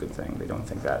this is a good thing. They don't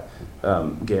think that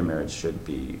gay marriage should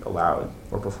be allowed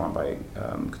or performed by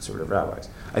conservative rabbis.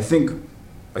 I think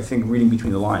reading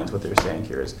between the lines, what they're saying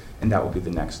here is, and that will be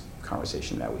the next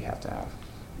conversation that we have to have.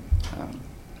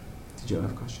 Did you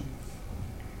have a question?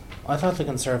 I thought the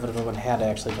conservative movement had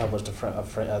actually published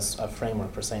a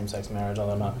framework for same-sex marriage,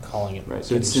 although not calling it. Right,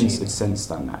 so it's since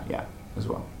done that, yeah, as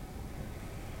well.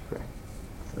 Correct.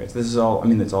 Right, so this is all,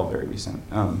 it's all very recent.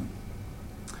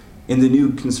 In the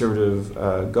new conservative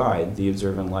guide, The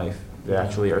Observant Life, they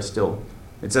actually are still,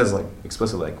 it says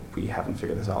explicitly, we haven't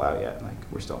figured this all out yet,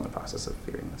 we're still in the process of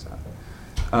figuring this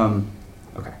out.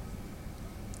 Okay.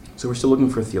 So we're still looking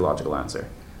for a theological answer.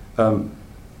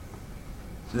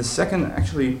 The second,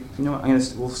 actually,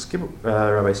 we'll skip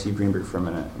Rabbi C. Greenberg for a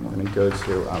minute, and we're going to go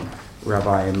to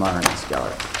Rabbi Myron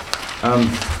Geller.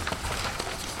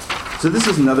 So this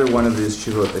is another one of these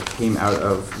shuvot that came out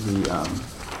of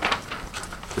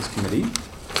this committee,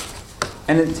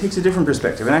 and it takes a different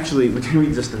perspective. And actually, we can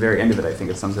read just the very end of it. I think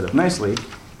it sums it up nicely.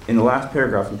 In the last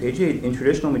paragraph on page 8, in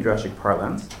traditional midrashic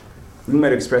parlance, we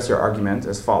might express our argument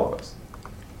as follows: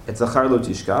 Et zachar lo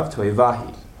tishkav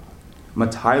toevahi.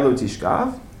 Matai lo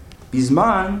tishkav,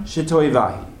 bizman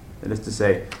shetoevahi. That is to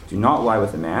say, do not lie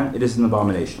with a man, it is an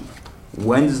abomination.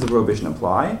 When does the prohibition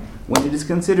apply? When it is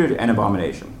considered an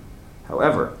abomination.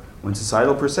 However, when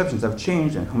societal perceptions have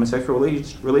changed and homosexual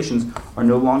relations are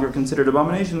no longer considered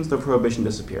abominations, the prohibition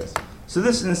disappears. So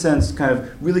this, in a sense, kind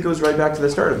of really goes right back to the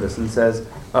start of this and says,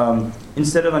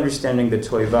 instead of understanding the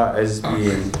toiva as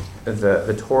being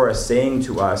the Torah saying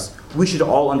to us, we should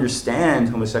all understand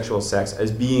homosexual sex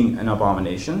as being an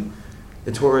abomination,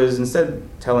 the Torah is instead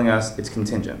telling us it's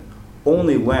contingent.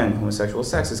 Only when homosexual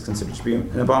sex is considered to be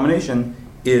an abomination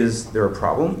is there a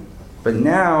problem. But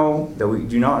now that we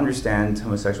do not understand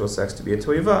homosexual sex to be a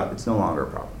toiva, it's no longer a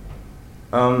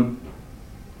problem.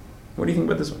 What do you think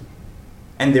about this one?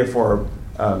 And therefore,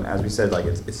 as we said,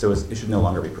 it should no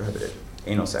longer be prohibited,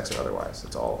 anal sex or otherwise.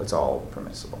 It's all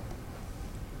permissible.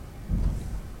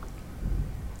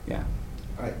 Yeah.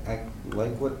 I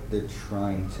like what they're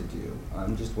trying to do.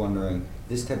 I'm just wondering,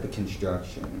 this type of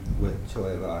construction with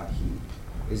toevahi,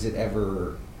 is it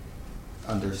ever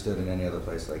understood in any other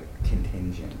place like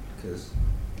contingent? Because,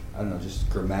 I don't know, just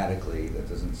grammatically, that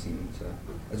doesn't seem to,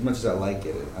 as much as I like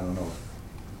it, I don't know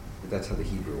if that's how the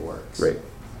Hebrew works. Right.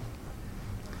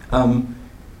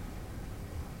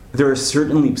 There are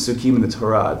certainly psukim in the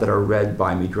Torah that are read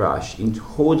by Midrash in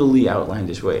totally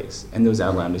outlandish ways, and those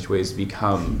outlandish ways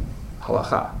become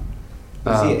halacha.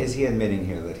 Is he admitting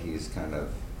here that he's kind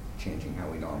of changing how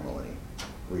we normally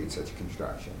read such a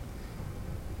construction?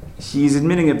 He's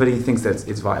admitting it, but he thinks that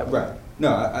it's viable. Right. No,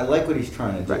 I like what he's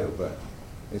trying to do, Right. but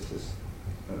it's just,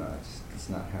 I don't know, it's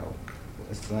not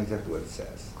it's not exactly what it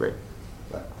says. Great.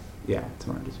 But Yeah,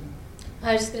 tomorrow.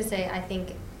 I was just going to say, I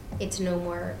think it's no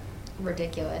more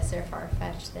ridiculous or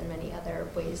far-fetched than many other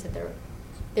ways that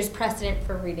there's precedent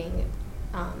for reading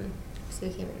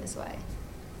psukim in this way.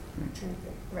 And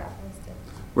rabbis did.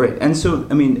 Right, and so,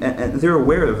 and they're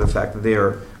aware of the fact that they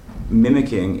are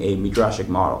mimicking a midrashic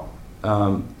model.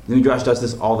 The Midrash does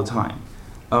this all the time.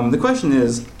 The question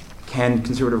is, can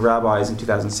conservative rabbis in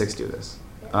 2006 do this?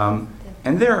 And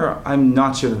I'm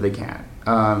not sure that they can.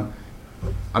 I'm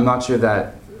not sure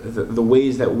that the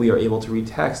ways that we are able to read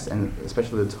text, and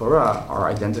especially the Torah, are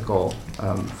identical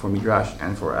for Midrash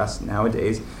and for us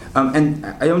nowadays. And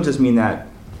I don't just mean that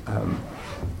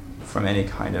from any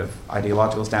kind of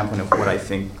ideological standpoint of what I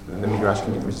think the Midrash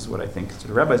can do versus what I think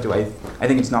conservative rabbis do. I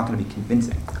think it's not going to be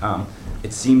convincing.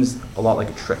 It seems a lot like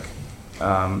a trick,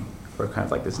 or kind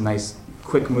of like this nice,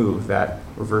 quick move that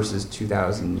reverses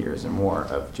 2,000 years or more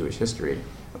of Jewish history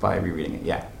by rereading it.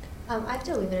 Yeah. I have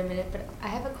to leave in a minute, but I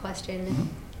have a question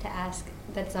to ask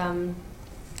that's a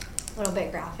little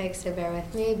bit graphic, so bear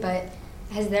with me. But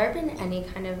has there been any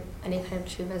kind of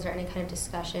tshuvas or any kind of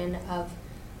discussion of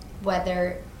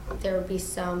whether there would be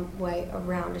some way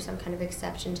around or some kind of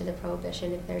exception to the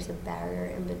prohibition if there's a barrier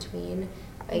in between,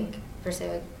 like for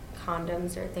say like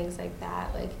condoms or things like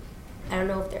that? Like, I don't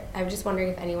know if I'm just wondering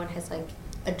if anyone has like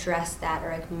addressed that,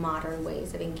 or like modern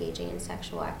ways of engaging in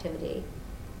sexual activity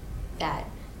that.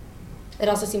 It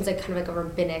also seems like kind of like a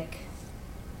rabbinic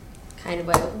kind of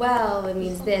way. Well, it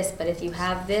means this, but if you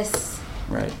have this,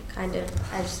 Right. kind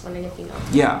of. I was just wondering if you know.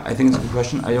 Yeah, I think it's a good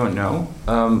question. I don't know.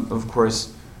 Of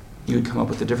course, you would come up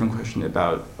with a different question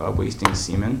about wasting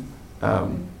semen.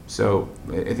 So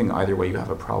I think either way you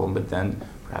have a problem, but then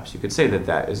perhaps you could say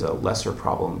that is a lesser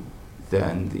problem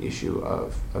than the issue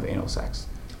of anal sex.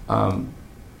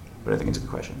 But I think it's a good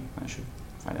question. I should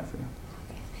find out for you.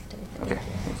 Okay,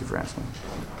 thank you for asking.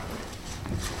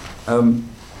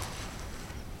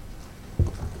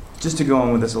 Just to go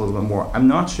on with this a little bit more, I'm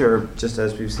not sure, just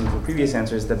as we've seen from previous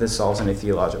answers, that this solves any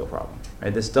theological problem.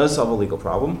 Right? This does solve a legal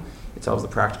problem. It solves the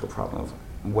practical problem of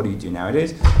what do you do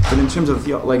nowadays. But in terms of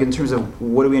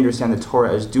what do we understand the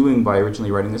Torah as doing by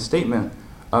originally writing this statement,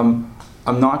 I'm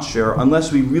not sure,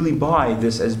 unless we really buy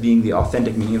this as being the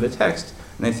authentic meaning of the text.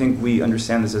 And I think we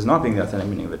understand this as not being the authentic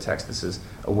meaning of the text. This is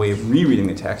a way of rereading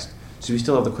the text. So we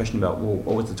still have the question about, well,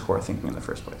 what was the Torah thinking in the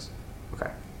first place?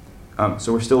 Okay.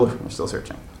 So we're still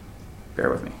searching. Bear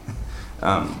with me.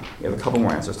 We have a couple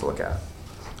more answers to look at.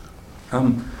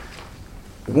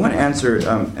 One answer,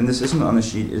 and this isn't on the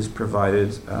sheet, is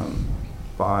provided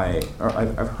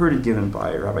I've heard it given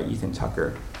by Rabbi Ethan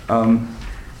Tucker.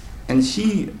 And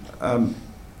she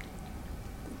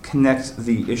connects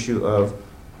the issue of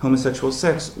homosexual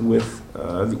sex with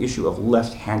the issue of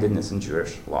left-handedness in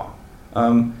Jewish law.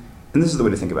 And this is the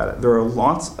way to think about it. There are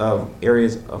lots of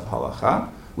areas of halacha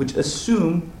which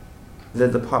assume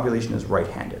that the population is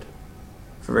right-handed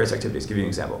for various activities. I'll give you an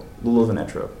example. Lulav and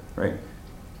etrog, right?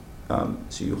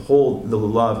 So you hold the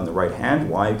lulav in the right hand.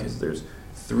 Why? Because there's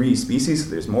 3 species, so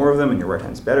there's more of them, and your right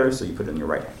hand's better, so you put it in your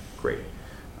right hand. Great.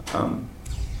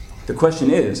 The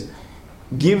question is,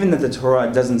 given that the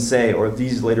Torah doesn't say, or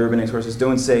these later rabbinic sources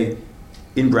don't say,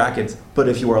 in brackets, but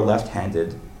if you are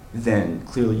left-handed, then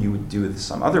clearly you would do it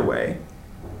some other way,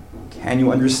 can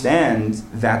you understand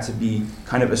that to be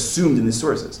kind of assumed in the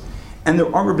sources? And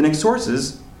there are rabbinic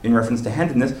sources, in reference to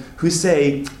handedness, who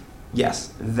say,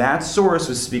 yes, that source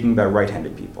was speaking about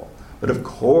right-handed people. But of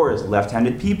course,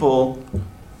 left-handed people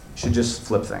should just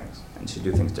flip things and should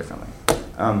do things differently.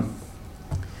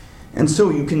 And so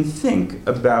you can think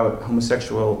about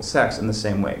homosexual sex in the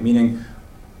same way, meaning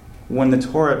when the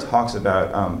Torah talks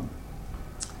about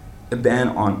a ban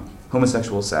on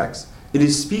homosexual sex, it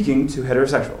is speaking to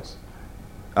heterosexuals.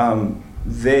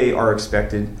 They are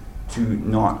expected to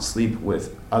not sleep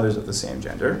with others of the same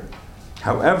gender.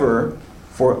 However,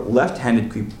 for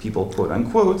left-handed people, quote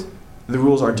unquote, the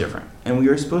rules are different. And we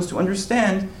are supposed to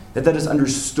understand that that is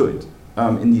understood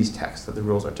in these texts, that the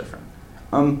rules are different.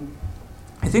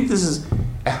 I think this is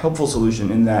a helpful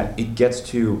solution in that it gets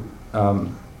to,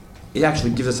 it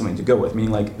actually gives us something to go with,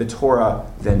 meaning like the Torah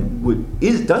then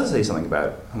does say something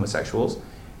about homosexuals.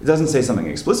 It doesn't say something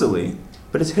explicitly,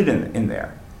 but it's hidden in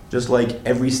there. Just like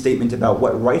every statement about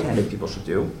what right-handed people should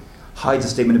do hides a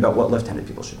statement about what left-handed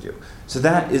people should do. So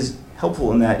that is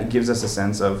helpful in that it gives us a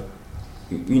sense of,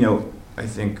 I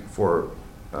think for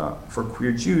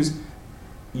queer Jews,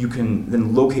 you can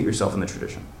then locate yourself in the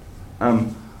tradition.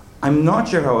 I'm not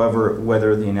sure, however,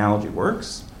 whether the analogy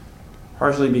works,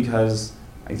 partially because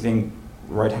I think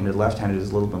right-handed, left-handed is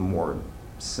a little bit more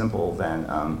simple than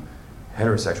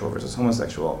heterosexual versus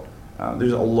homosexual.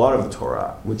 There's a lot of the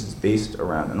Torah which is based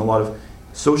around, and a lot of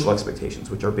social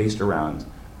expectations which are based around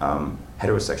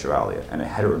heterosexuality and a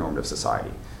heteronormative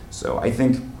society. So I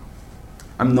think,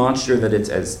 I'm not sure that it's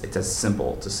as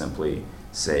simple to simply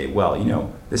say, well,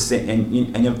 this,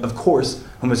 and of course,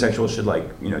 homosexuals should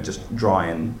just draw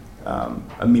in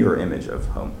a mirror image of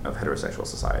heterosexual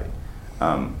society.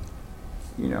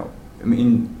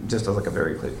 Just as a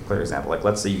very clear example,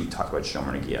 let's say you talk about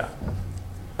Shomer Negiah,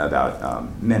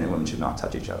 about men and women should not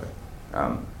touch each other.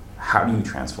 How do you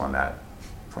transform that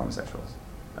for homosexuals?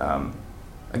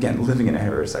 Again, living in a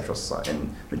heterosexual society,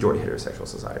 in majority heterosexual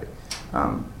society,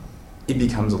 it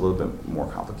becomes a little bit more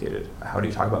complicated. How do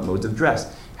you talk about modes of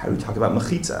dress? How do you talk about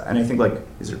mechitza? And I think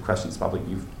these are questions probably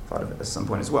you've thought of at some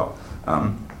point as well.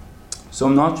 So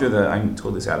I'm not sure that I'm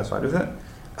totally satisfied with it.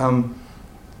 I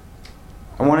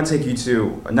want to take you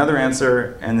to another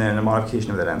answer and then a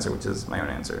modification of that answer, which is my own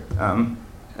answer.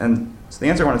 And so the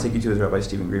answer I want to take you to is Rabbi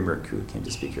Stephen Greenberg, who came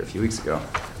to speak here a few weeks ago.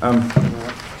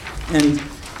 And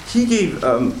he gave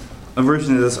a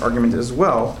version of this argument as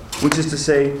well, which is to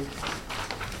say,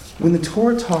 when the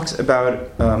Torah talks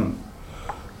about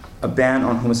a ban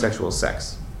on homosexual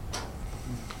sex,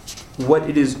 what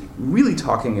it is really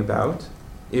talking about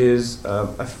is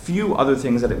a few other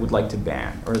things that it would like to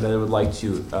ban, or that it would like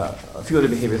to, a few other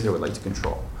behaviors that it would like to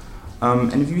control.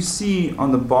 And if you see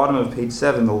on the bottom of page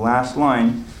 7, the last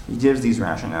line, he gives these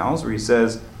rationales where he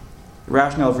says, the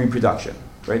rationale of reproduction,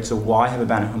 right? So why have a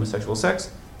ban on homosexual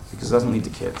sex? Because it doesn't lead to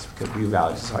kids, because we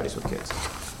value societies with kids.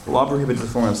 The law prohibits the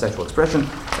form of sexual expression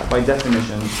that by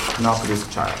definition cannot produce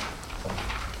a child.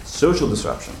 Social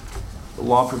disruption. The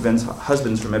law prevents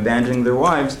husbands from abandoning their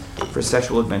wives for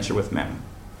sexual adventure with men.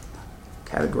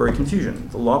 Category confusion.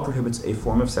 The law prohibits a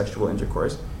form of sexual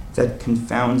intercourse that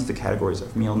confounds the categories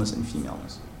of maleness and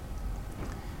femaleness.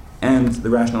 and the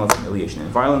rationale of humiliation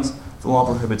and violence, the law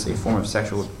prohibits a form of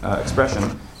sexual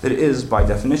expression that is, by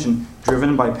definition,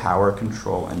 driven by power,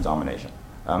 control, and domination.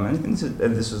 And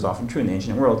this is often true in the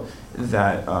ancient world,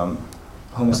 that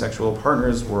homosexual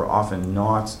partners were often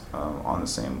not on the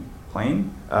same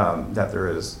plane, that there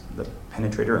is the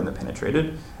penetrator and the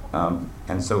penetrated,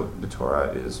 and so the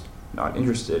Torah is not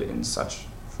interested in such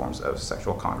forms of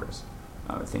sexual congress.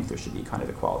 I think there should be kind of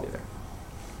equality there.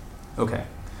 Okay,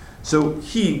 so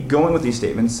he, going with these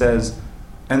statements, says,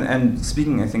 and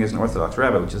speaking, I think, as an Orthodox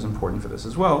rabbi, which is important for this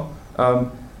as well,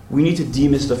 we need to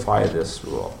demystify this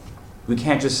rule. We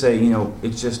can't just say,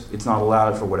 it's not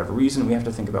allowed for whatever reason. We have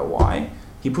to think about why.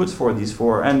 He puts forward these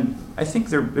four, and I think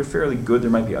they're fairly good. There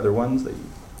might be other ones that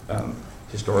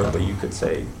historically you could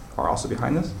say are also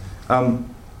behind this.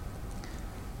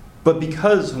 But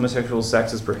because homosexual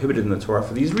sex is prohibited in the Torah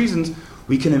for these reasons,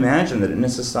 we can imagine that in a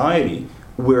society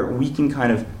where we can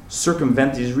kind of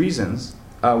circumvent these reasons,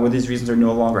 where these reasons are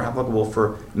no longer applicable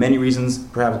for many reasons,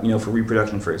 perhaps for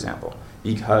reproduction, for example,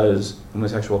 because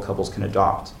homosexual couples can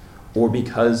adopt, or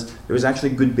because there was actually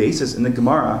good basis in the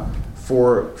Gemara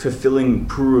for fulfilling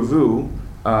pruruvu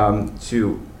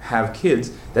to have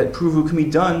kids, that pruruvu can be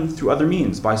done through other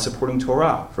means, by supporting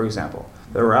Torah, for example.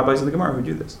 There are rabbis in the Gemara who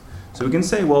do this. So we can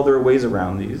say, well, there are ways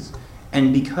around these,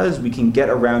 and because we can get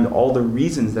around all the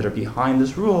reasons that are behind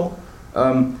this rule,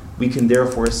 we can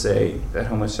therefore say that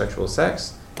homosexual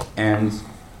sex, and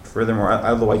furthermore,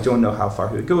 although I don't know how far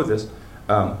he would go with this,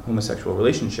 homosexual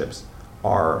relationships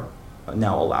are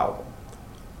now allowable.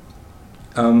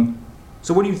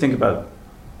 So what do you think about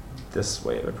this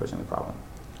way of approaching the problem?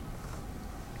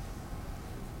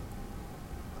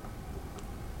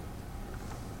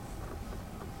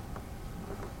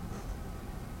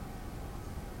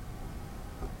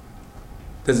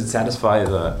 Does it satisfy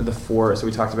the four? So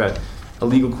we talked about a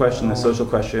legal question, a social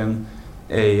question,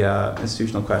 a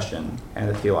institutional question, and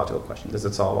a theological question. Does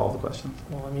it solve all the questions?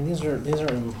 Well, I mean,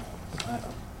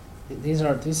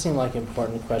 these seem like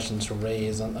important questions to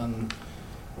raise.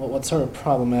 What's sort of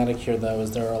problematic here, though,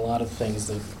 is there are a lot of things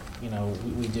that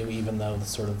we do, even though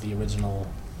the original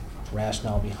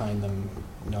rationale behind them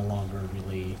no longer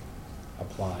really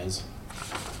applies.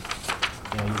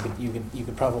 You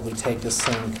could probably take this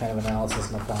same kind of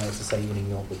analysis and apply it to, say, eating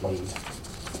milk with meat.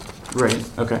 Right.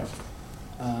 Okay.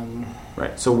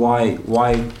 Right. So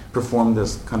why perform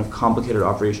this kind of complicated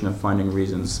operation of finding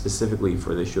reasons specifically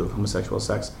for the issue of homosexual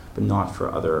sex, but not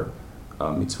for other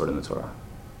mitzvot in the Torah?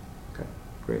 Okay.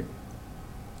 Great.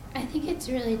 I think it's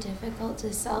really difficult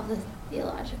to solve the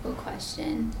theological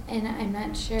question, and I'm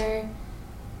not sure.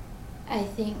 I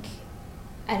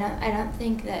don't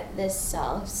think that this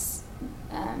solves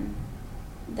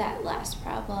that last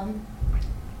problem,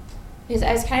 because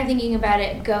I was kind of thinking about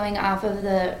it going off of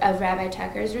Rabbi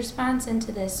Tucker's response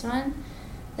into this one,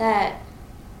 that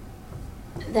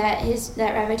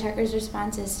Rabbi Tucker's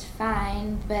response is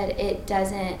fine, but it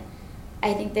doesn't.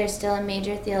 I think there's still a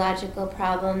major theological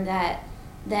problem that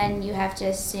then you have to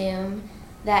assume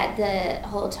that the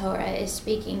whole Torah is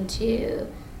speaking to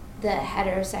the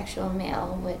heterosexual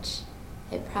male, which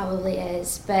it probably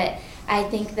is, but I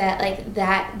think that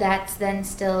that's then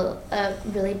still a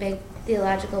really big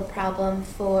theological problem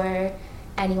for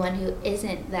anyone who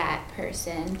isn't that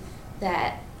person,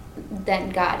 that then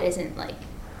God isn't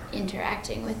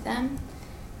interacting with them.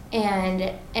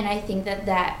 And I think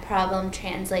that problem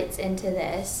translates into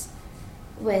this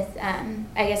with, I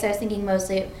guess I was thinking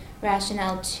mostly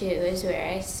rationale 2 is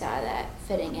where I saw that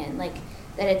fitting in,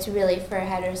 that it's really for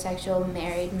heterosexual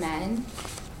married men.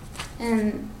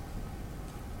 And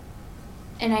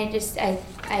I guess I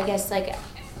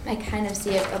kind of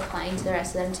see it applying to the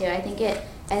rest of them too. I think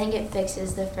it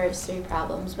fixes the first 3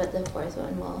 problems, but the fourth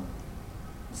one will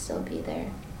still be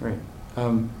there. Right.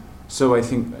 So I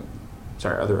think,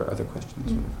 other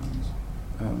questions or comments?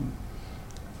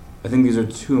 I think these are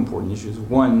 2 important issues.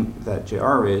 One that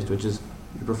JR raised, which is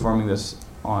you're performing this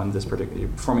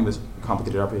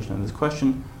complicated operation on this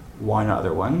question. Why not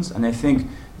other ones? And I think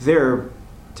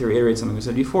to reiterate something we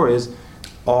said before, is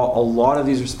a lot of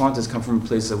these responses come from a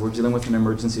place of we're dealing with an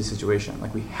emergency situation.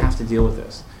 We have to deal with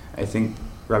this. I think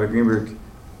Rabbi Greenberg,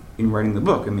 in writing the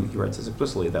book, he writes this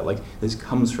explicitly, that this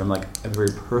comes from a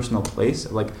very personal place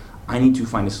of I need to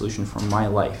find a solution for my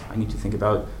life. I need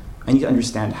to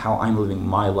understand how I'm living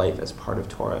my life as part of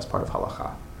Torah, as part of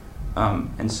halakha.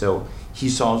 And so he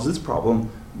solves this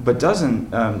problem, but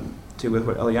doesn't, with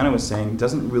what Eliana was saying,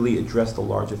 doesn't really address the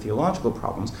larger theological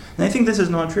problems. And I think this is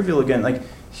non-trivial. Again,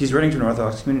 he's writing to an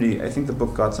Orthodox community. I think the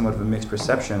book got somewhat of a mixed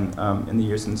perception in the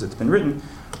years since it's been written,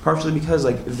 partially because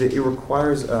it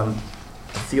requires a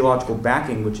theological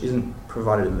backing which isn't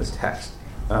provided in this text.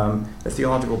 the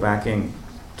theological backing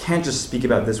can't just speak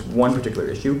about this one particular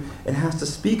issue. It has to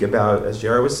speak about, as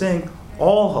J.R. was saying,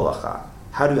 all halacha.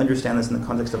 How do we understand this in the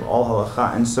context of all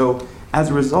halacha? And so, as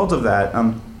a result of that,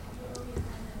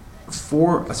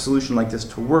 for a solution like this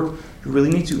to work, you really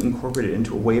need to incorporate it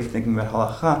into a way of thinking about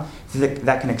halacha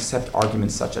that can accept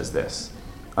arguments such as this.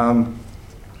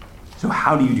 So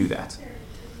how do you do that?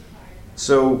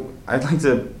 So I'd like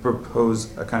to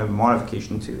propose a kind of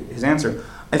modification to his answer.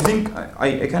 I think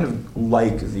I kind of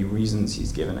like the reasons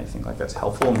he's given. I think like that's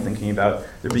helpful in thinking about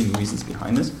there being reasons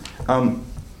behind this.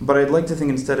 But I'd like to think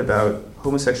instead about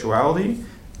homosexuality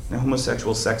and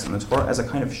homosexual sex in the Torah as a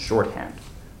kind of shorthand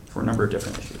for a number of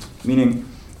different issues. Meaning,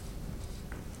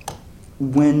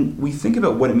 when we think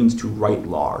about what it means to write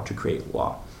law or to create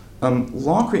law,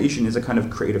 law creation is a kind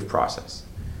of creative process,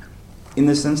 in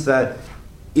the sense that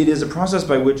it is a process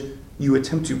by which you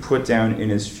attempt to put down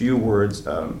in as few words,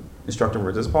 instructive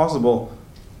words as possible,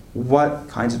 what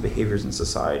kinds of behaviors in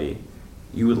society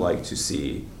you would like to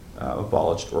see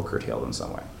abolished or curtailed in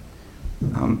some way.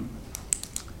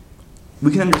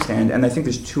 We can understand, and I think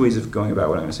there's two ways of going about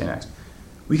what I'm going to say next.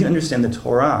 We can understand the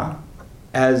Torah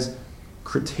as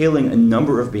curtailing a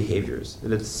number of behaviors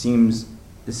that it sees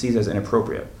as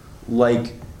inappropriate,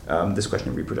 like this question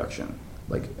of reproduction,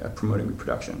 like promoting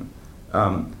reproduction,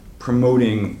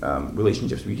 promoting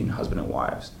relationships between husband and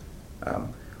wives.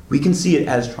 We can see it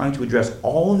as trying to address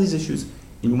all of these issues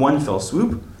in one fell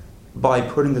swoop by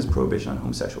putting this prohibition on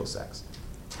homosexual sex.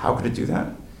 How could it do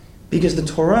that? Because the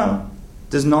Torah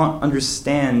does not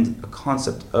understand a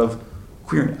concept of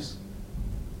queerness.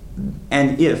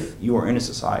 And if you are in a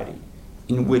society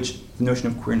in which the notion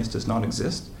of queerness does not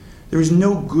exist, there is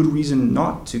no good reason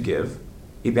not to give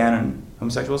a ban on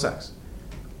homosexual sex.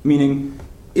 Meaning,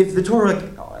 if the Torah,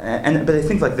 but I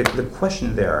think like the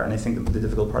question there, and I think the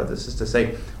difficult part of this is to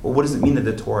say, well, what does it mean that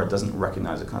the Torah doesn't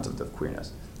recognize the concept of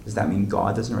queerness? Does that mean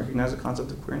God doesn't recognize the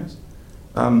concept of queerness?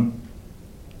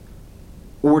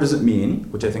 Or does it mean,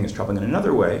 which I think is troubling in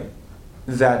another way,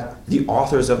 that the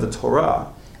authors of the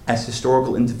Torah, as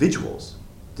historical individuals,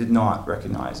 did not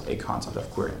recognize a concept of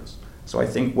queerness? So I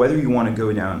think whether you want to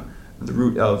go down the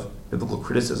route of biblical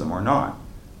criticism or not,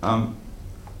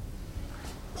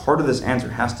 part of this answer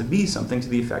has to be something to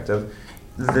the effect of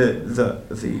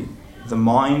the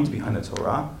mind behind the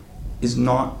Torah is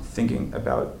not thinking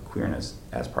about queerness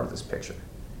as part of this picture.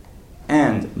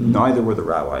 And neither were the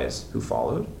rabbis who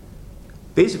followed,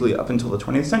 basically up until the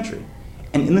 20th century.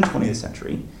 And in the 20th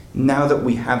century, now that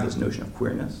we have this notion of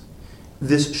queerness,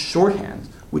 this shorthand,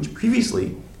 which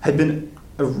previously had been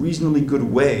a reasonably good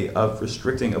way of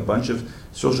restricting a bunch of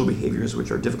social behaviors which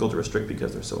are difficult to restrict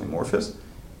because they're so amorphous,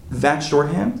 that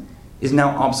shorthand is now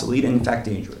obsolete and in fact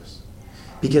dangerous.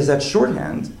 Because that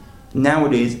shorthand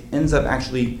nowadays ends up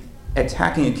actually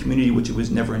attacking a community which it was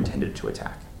never intended to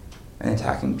attack, and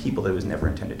attacking people that it was never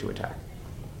intended to attack.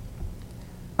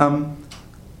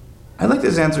 I like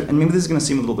this answer, and maybe this is going to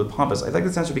seem a little bit pompous. I like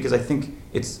this answer because I think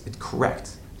it's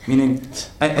correct. Meaning,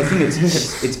 I think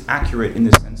it's accurate in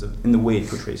the sense of in the way it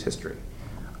portrays history.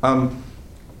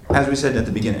 As we said at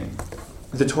the beginning,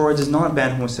 the Torah does not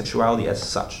ban homosexuality as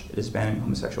such. It is banning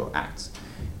homosexual acts.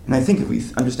 And I think if we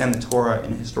understand the Torah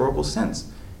in a historical sense,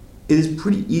 it is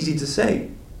pretty easy to say,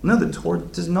 no, the Torah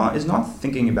is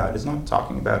not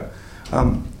talking about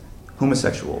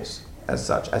homosexuals as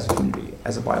such, as a community,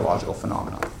 as a biological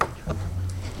phenomenon.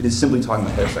 It is simply talking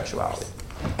about heterosexuality.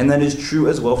 And that is true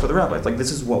as well for the rabbis. Like,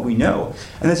 this is what we know.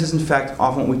 And this is, in fact,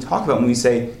 often what we talk about when we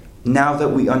say, now that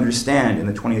we understand in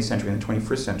the 20th century and the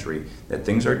 21st century that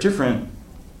things are different,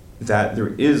 that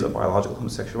there is a biological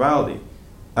homosexuality,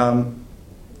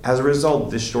 as a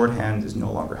result, this shorthand is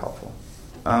no longer helpful.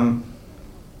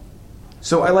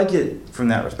 So I like it from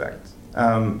that respect,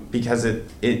 because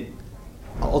it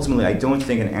ultimately, I don't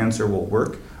think an answer will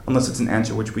work unless it's an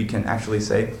answer which we can actually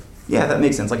say, yeah, that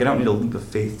makes sense. Like, I don't need a leap of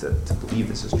faith to believe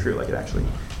this is true. Like, it actually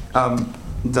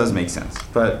does make sense.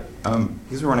 But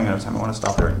because we're running out of time, I want to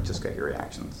stop there and just get your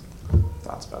reactions,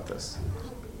 thoughts about this.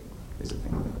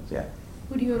 Yeah.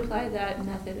 Would you apply that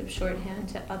method of shorthand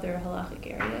to other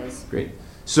halachic areas? Great.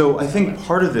 So I think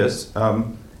part of this,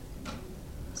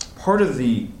 part of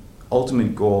the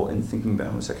ultimate goal in thinking about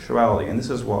homosexuality, and this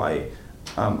is why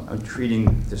I'm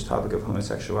treating this topic of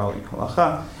homosexuality and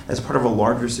halacha as part of a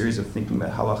larger series of thinking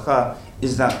about halacha,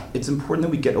 is that it's important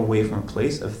that we get away from a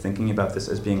place of thinking about this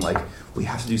as being like, we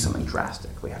have to do something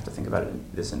drastic. We have to think about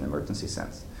this in an emergency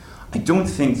sense. I don't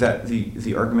think that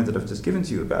the argument that I've just given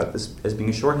to you about this as being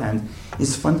a shorthand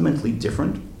is fundamentally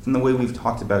different from the way we've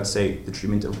talked about, say, the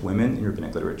treatment of women in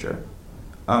rabbinic literature,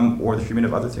 or the treatment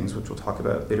of other things, which we'll talk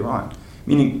about later on.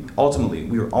 Meaning, ultimately,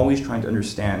 we are always trying to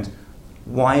understand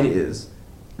why it is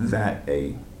that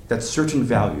certain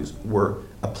values were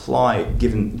applied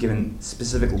given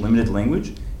specific limited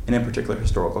language in a particular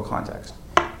historical context.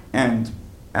 And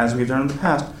as we've done in the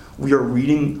past, we are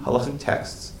reading halachic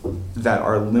texts that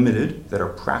are limited, that are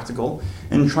practical,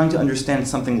 and trying to understand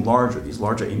something larger, these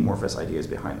larger amorphous ideas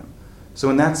behind them. So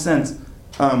in that sense,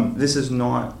 this is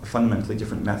not a fundamentally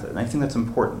different method, and I think that's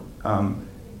important.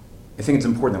 I think it's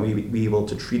important that we be able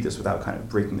to treat this without kind of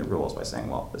breaking the rules by saying,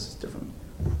 well, this is different.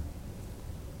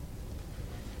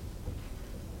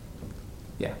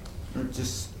 Yeah.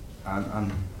 Just,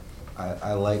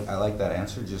 I like that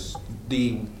answer. Just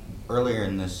earlier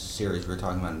in this series, we were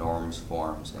talking about norms,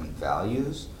 forms, and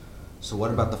values. So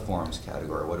what about the forms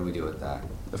category? What do we do with that?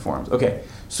 The forms. Okay.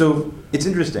 So it's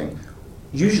interesting.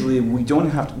 Usually we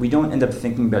don't end up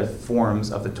thinking about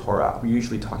forms of the Torah. We're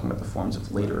usually talking about the forms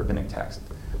of later rabbinic text.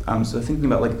 So thinking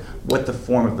about like what the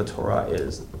form of the Torah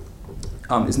is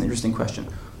an interesting question.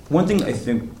 One thing I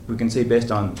think we can say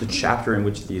based on the chapter in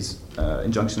which these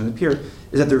injunctions appear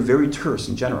is that they're very terse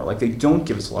in general. Like they don't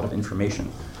give us a lot of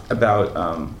information about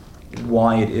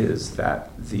why it is that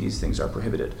these things are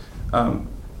prohibited.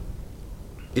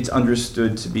 It's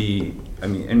understood to be, I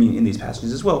mean, in these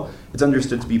passages as well, it's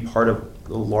understood to be part of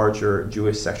the larger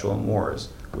Jewish sexual mores,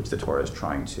 which the Torah is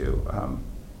trying to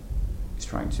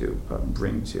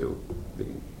bring to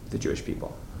the Jewish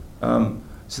people.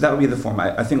 So that would be the form.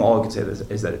 I think all I could say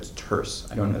is that it's terse.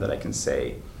 I don't know that I can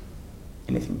say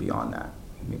anything beyond that.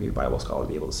 Maybe a Bible scholar would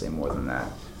be able to say more than that.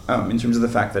 In terms of the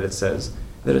fact that it says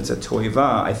that it's a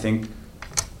toiva, I think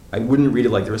I wouldn't read it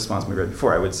like the response we read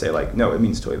before. I would say like, no, it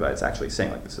means toiva. It's actually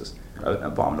saying like this is an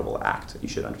abominable act. You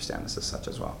should understand this as such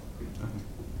as well.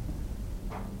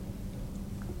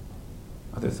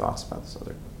 Other thoughts about this?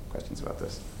 Other questions about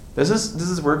this? Does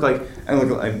this work? Like,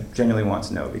 I genuinely want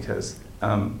to know because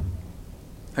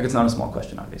like it's not a small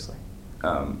question, obviously.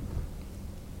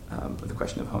 The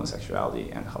question of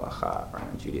homosexuality and halacha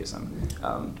around Judaism,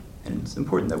 and it's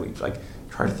important that we like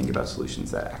try to think about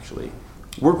solutions that actually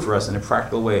work for us in a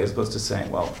practical way, as opposed to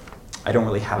saying, well, I don't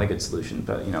really have a good solution,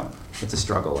 but it's a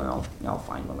struggle, and I'll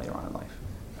find one later on in life.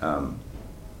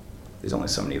 There's only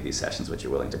so many of these sessions which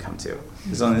you're willing to come to.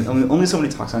 There's only so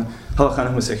many talks on halacha and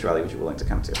homosexuality which you're willing to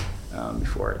come to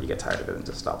before you get tired of it and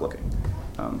just stop looking.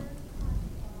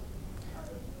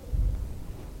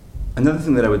 Another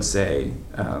thing that I would say,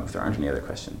 if there aren't any other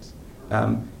questions,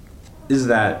 is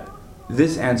that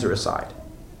this answer aside,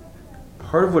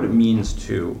 part of what it means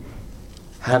to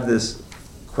have this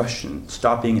question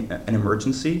stop being an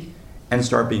emergency and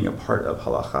start being a part of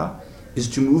halacha is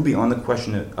to move beyond the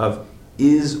question of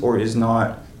is or is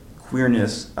not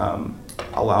queerness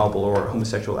allowable, or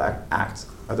homosexual acts,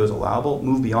 are those allowable?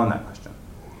 Move beyond that question.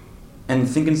 And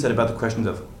think instead about the questions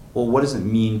of, well, what does it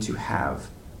mean to have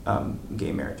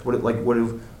gay marriage? What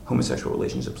do homosexual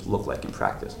relationships look like in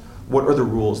practice? What are the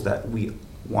rules that we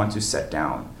want to set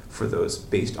down for those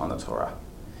based on the Torah?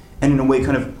 And in a way,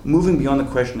 kind of moving beyond the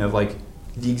question of like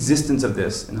the existence of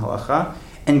this in halacha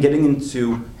and getting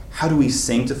into how do we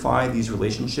sanctify these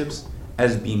relationships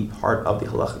as being part of the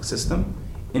halachic system,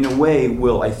 in a way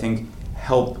will, I think,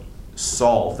 help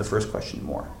solve the first question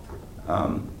more.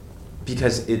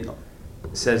 Because it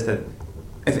says that,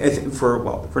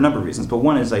 for a number of reasons, but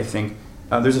one is I think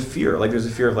there's a fear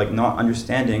of like not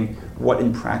understanding what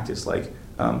in practice like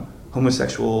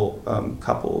homosexual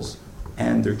couples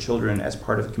and their children as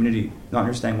part of the community, not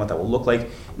understanding what that will look like,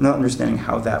 not understanding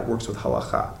how that works with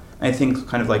halacha. And I think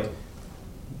kind of like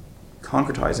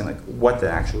concretizing like what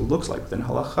that actually looks like within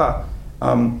halacha,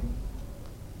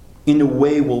 in a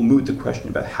way will moot the question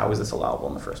about how is this allowable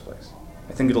in the first place.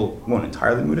 I think won't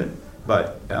entirely moot it,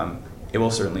 but it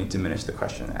will certainly diminish the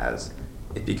question as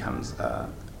it becomes a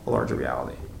larger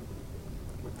reality.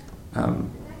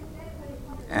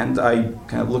 And I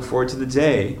kind of look forward to the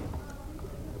day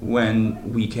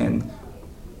when we can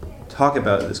talk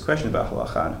about this question about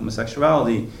halacha and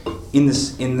homosexuality in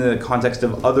the context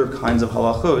of other kinds of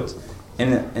halachot,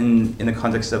 in the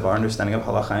context of our understanding of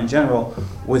halacha in general,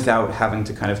 without having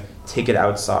to kind of take it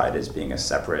outside as being a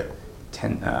separate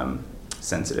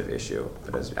sensitive issue,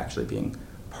 but as actually being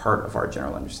part of our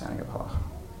general understanding of halacha.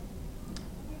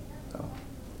 So,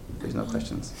 if there's no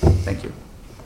questions, thank you.